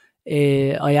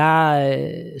 Og jeg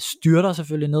styrter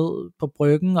selvfølgelig ned på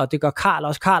bryggen, og det gør Karl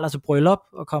også. Karl er til bryllup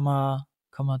og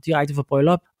kommer direkte fra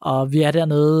bryllup. Og vi er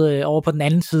dernede over på den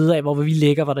anden side af, hvor vi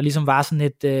ligger, hvor der ligesom var sådan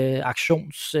et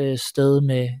aktionssted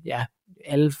med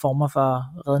alle former for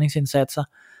redningsindsatser.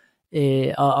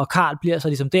 Og Karl bliver så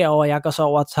ligesom derovre, og jeg går så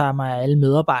over og tager mig af alle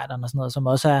medarbejderne og sådan noget, som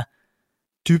også er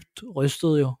dybt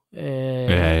rystet jo.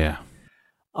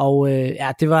 Og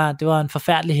det var en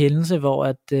forfærdelig hændelse, hvor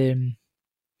at...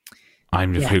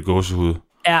 men jeg fik gåsehud.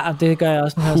 Ja, og det gør jeg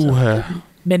også.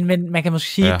 Men man kan måske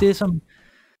sige, det som...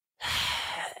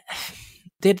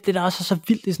 Det der også er så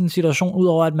vildt i sådan en situation,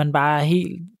 udover at man bare er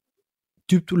helt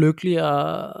dybt ulykkelig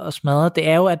og smadret, det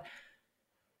er jo, at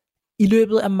i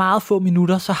løbet af meget få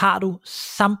minutter, så har du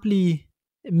samtlige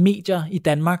medier i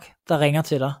Danmark, der ringer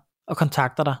til dig og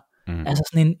kontakter dig. Altså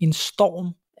sådan en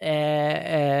storm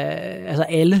af altså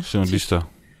alle journalister.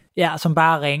 Ja, som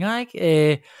bare ringer,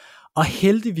 ikke? Og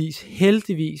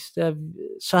heldigvis,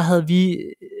 så havde vi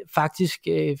faktisk,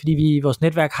 fordi vi i vores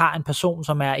netværk har en person,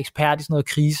 som er ekspert i sådan noget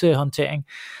krisehåndtering.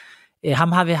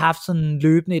 Ham har vi haft sådan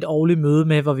løbende et årligt møde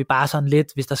med, hvor vi bare sådan lidt,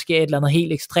 hvis der sker et eller andet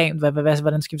helt ekstremt,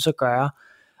 hvordan skal vi så gøre?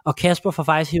 Og Kasper får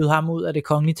faktisk hivet ham ud af Det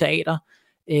Kongelige Teater,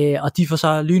 og de får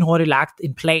så lynhurtigt lagt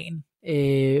en plan,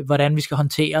 hvordan vi skal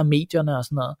håndtere medierne og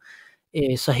sådan noget.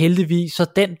 Så heldigvis, så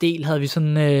den del havde vi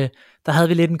sådan, der havde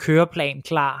vi lidt en køreplan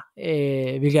klar,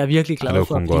 hvilket jeg er virkelig glad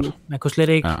for. Man kunne slet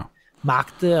ikke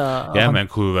magte.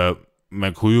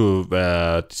 Man kunne jo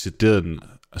være decideret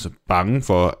bange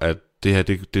for, at det her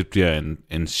det bliver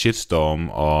en shitstorm,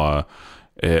 og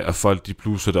folk de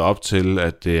bluser det op til,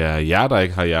 at det er jer, der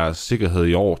ikke har jeres sikkerhed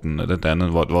i orden, eller det andet,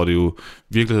 hvor det jo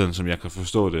virkeligheden, som jeg kan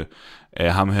forstå det, er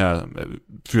ham her,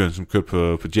 fyren, som kørte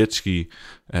på jetski,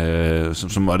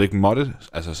 som måtte ikke måtte,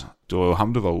 altså det var jo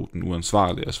ham, der var den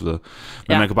uansvarlige og så videre.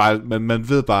 Men man kan bare, man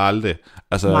ved bare aldrig.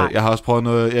 Altså jeg har også prøvet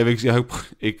noget, jeg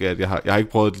har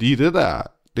ikke prøvet lige det der.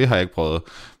 Det har jeg ikke prøvet.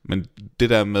 Men det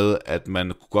der med, at man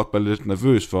kunne godt være lidt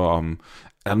nervøs for, om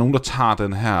er der nogen, der tager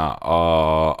den her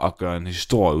og gør en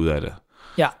historie ud af det.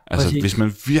 Ja, altså, præcis. hvis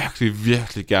man virkelig,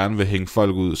 virkelig gerne vil hænge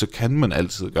folk ud, så kan man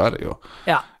altid gøre det jo.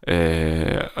 Ja.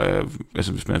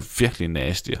 Altså, hvis man er virkelig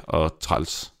nasty og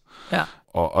træls. Ja.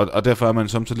 Og derfor er man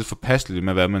samtidig lidt forpasselig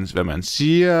med, hvad man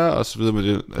siger, og så videre med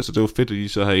det. Altså, det var fedt, at I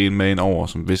så havde en med ind over,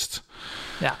 som vidste,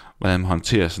 hvordan man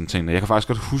håndterer sådan ting. Jeg kan faktisk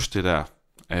godt huske det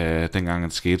der, dengang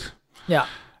det skete. Ja.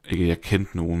 Ikke, jeg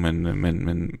kendte nogen,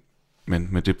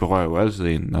 men det berører jo altid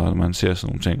en, når man ser sådan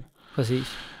nogle ting.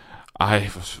 Præcis. Ej,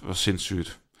 hvor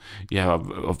sindssygt. Ja,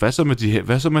 og hvad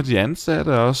så med de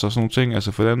ansatte også, og sådan nogle ting?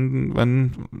 Altså,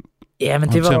 hvordan ja, men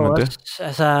det var jo også,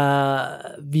 altså,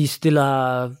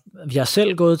 vi har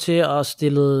selv gået til og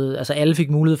stillet, altså alle fik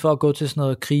mulighed for at gå til sådan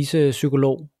noget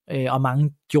krisepsykolog, og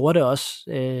mange gjorde det også,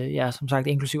 som sagt,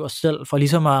 inklusiv os selv, for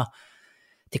ligesom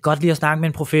det er godt lige at snakke med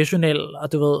en professionel,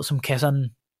 og du ved, som kan sådan,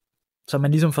 så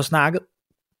man ligesom får snakket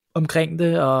omkring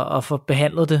det, og får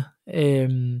behandlet det.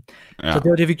 Så det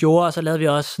var det, vi gjorde, og så lavede vi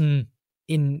også sådan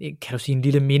en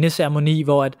lille mindeceremoni,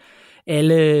 hvor at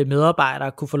alle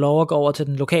medarbejdere kunne få lov at gå over til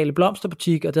den lokale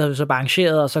blomsterbutik, og det havde vi så bare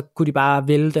arrangeret, og så kunne de bare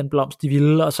vælge den blomst, de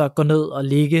ville, og så gå ned og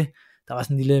ligge. Der var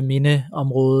sådan en lille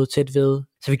mindeområde tæt ved.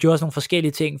 Så vi gjorde også nogle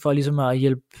forskellige ting for ligesom at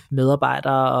hjælpe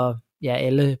medarbejdere og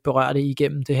alle berørte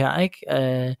igennem det her,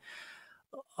 ikke?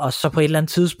 Og så på et eller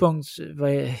andet tidspunkt,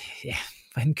 hvor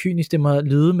kynisk det må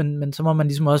lyde, men så må man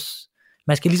ligesom også,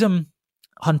 man skal ligesom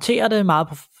håndtere det meget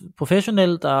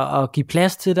professionelt og give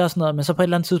plads til det og sådan noget, men så på et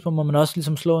eller andet tidspunkt må man også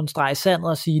ligesom slå en streg i sandet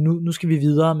og sige, nu skal vi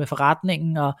videre med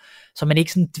forretningen, og så man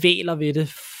ikke sådan dvæler ved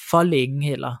det for længe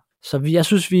heller. Så jeg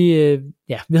synes, vi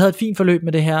havde et fint forløb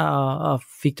med det her, og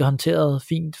fik det håndteret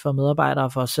fint for medarbejdere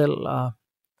og for os selv,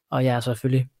 og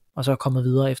selvfølgelig, og så er kommet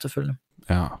videre efterfølgende.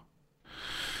 Ja.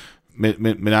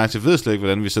 Men jeg ved slet ikke,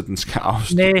 hvordan vi sådan skal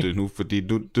afslutte det nu, fordi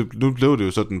nu blev det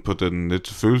jo sådan på den lidt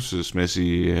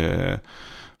følelsesmæssige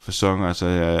facon, altså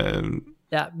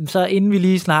Ja, så inden vi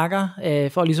lige snakker,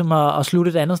 for ligesom at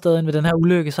slutte et andet sted end ved den her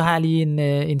ulykke, så har jeg lige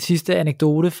en sidste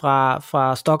anekdote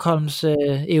fra Stockholms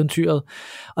eventyret,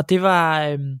 og det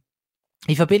var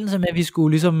i forbindelse med, at vi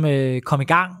skulle ligesom komme i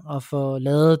gang og få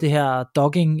lavet det her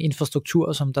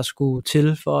docking-infrastruktur, som der skulle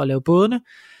til for at lave bådene.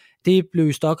 Det blev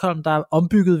i Stockholm, der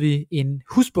ombyggede vi en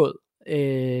husbåd,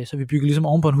 så vi byggede ligesom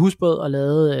oven på en husbåd og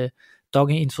lavede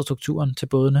docking-infrastrukturen til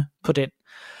bådene på den.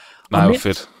 Nej, hvor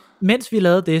fedt. Mens vi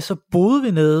lavede det, så boede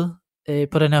vi nede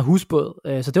på den her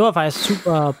husbåd, så det var faktisk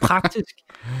super praktisk.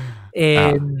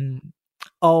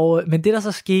 Men det der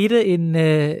så skete en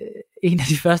af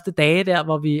de første dage der,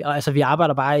 hvor vi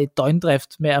arbejder bare i døgndrift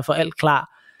med at få alt klar,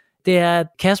 det er, at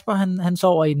Kasper han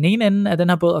sover i den ene ende af den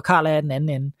her båd, og Karl er i den anden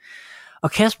ende.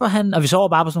 Og Kasper og vi sover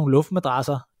bare på sådan nogle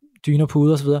luftmadrasser, dyner,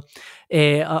 puder og så videre.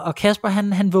 Og Kasper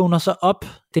han vågner så op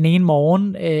den ene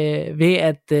morgen ved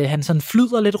at han sådan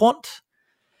flyder lidt rundt.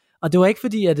 Og det var ikke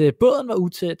fordi at båden var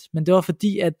utæt, men det var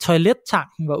fordi at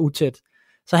toilettanken var utæt.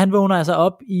 Så han vågner altså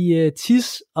op i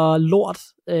tis og lort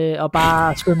og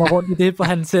bare svømmer rundt i det på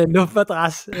hans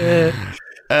luftmadras.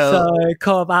 Så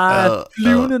kommer bare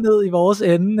flyvende ned i vores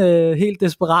ende, helt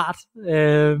desperat.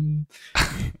 Men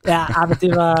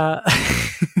det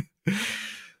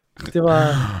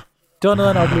var det var noget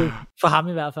af en oplevelse, for ham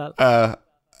i hvert fald. Ja,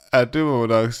 det må man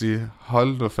nok sige.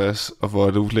 Hold nu fast, og hvor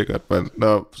er det ulækkert, mand.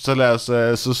 Nå, så lad os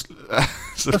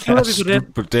slutte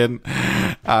på den.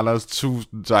 Anders,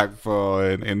 tusind tak for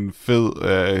en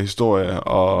fed historie,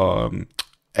 og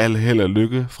al held og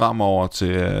lykke fremover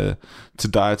til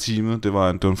dig og teamet. Det var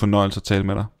en fornøjelse at tale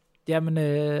med dig. Jamen,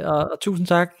 og tusind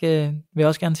tak, vil jeg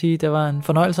også gerne sige. Det var en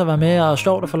fornøjelse at være med, og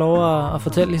sjovt at få lov at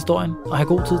fortælle historien, og have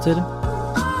god tid til det.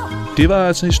 Det var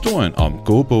altså historien om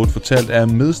GoBoat, fortalt af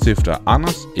medstifter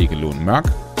Anders Ekelund Mørk.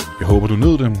 Jeg håber, du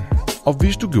nød det. Og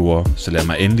hvis du gjorde, så lad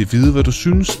mig endelig vide, hvad du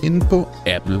synes inde på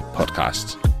Apple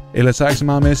Podcast. Ellers er ikke så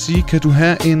meget med at sige, kan du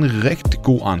have en rigtig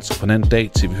god entreprenant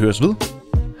dag, til vi høres ved.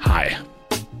 Hej.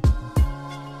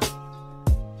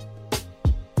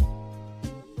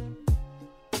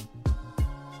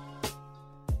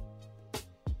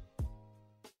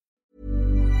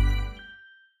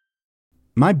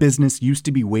 My business used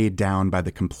to be weighed down by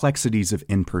the complexities of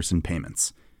in-person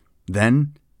payments.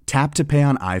 Then, Tap to Pay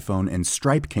on iPhone and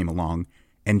Stripe came along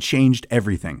and changed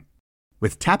everything.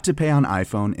 With Tap to Pay on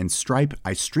iPhone and Stripe,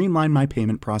 I streamlined my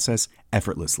payment process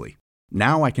effortlessly.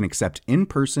 Now I can accept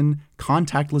in-person,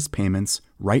 contactless payments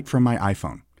right from my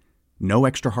iPhone. No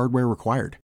extra hardware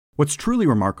required. What's truly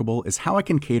remarkable is how I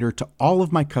can cater to all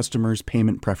of my customers'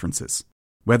 payment preferences.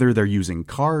 Whether they're using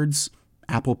cards,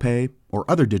 Apple Pay, or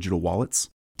other digital wallets,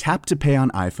 Tap to Pay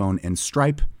on iPhone and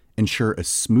Stripe ensure a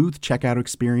smooth checkout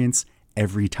experience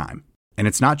every time. And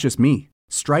it's not just me.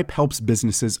 Stripe helps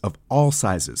businesses of all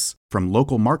sizes, from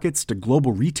local markets to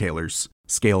global retailers,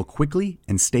 scale quickly,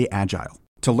 and stay agile.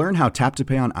 To learn how Tap to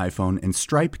Pay on iPhone and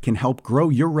Stripe can help grow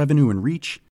your revenue and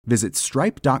reach, visit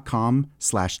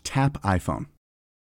stripe.com/tapiphone.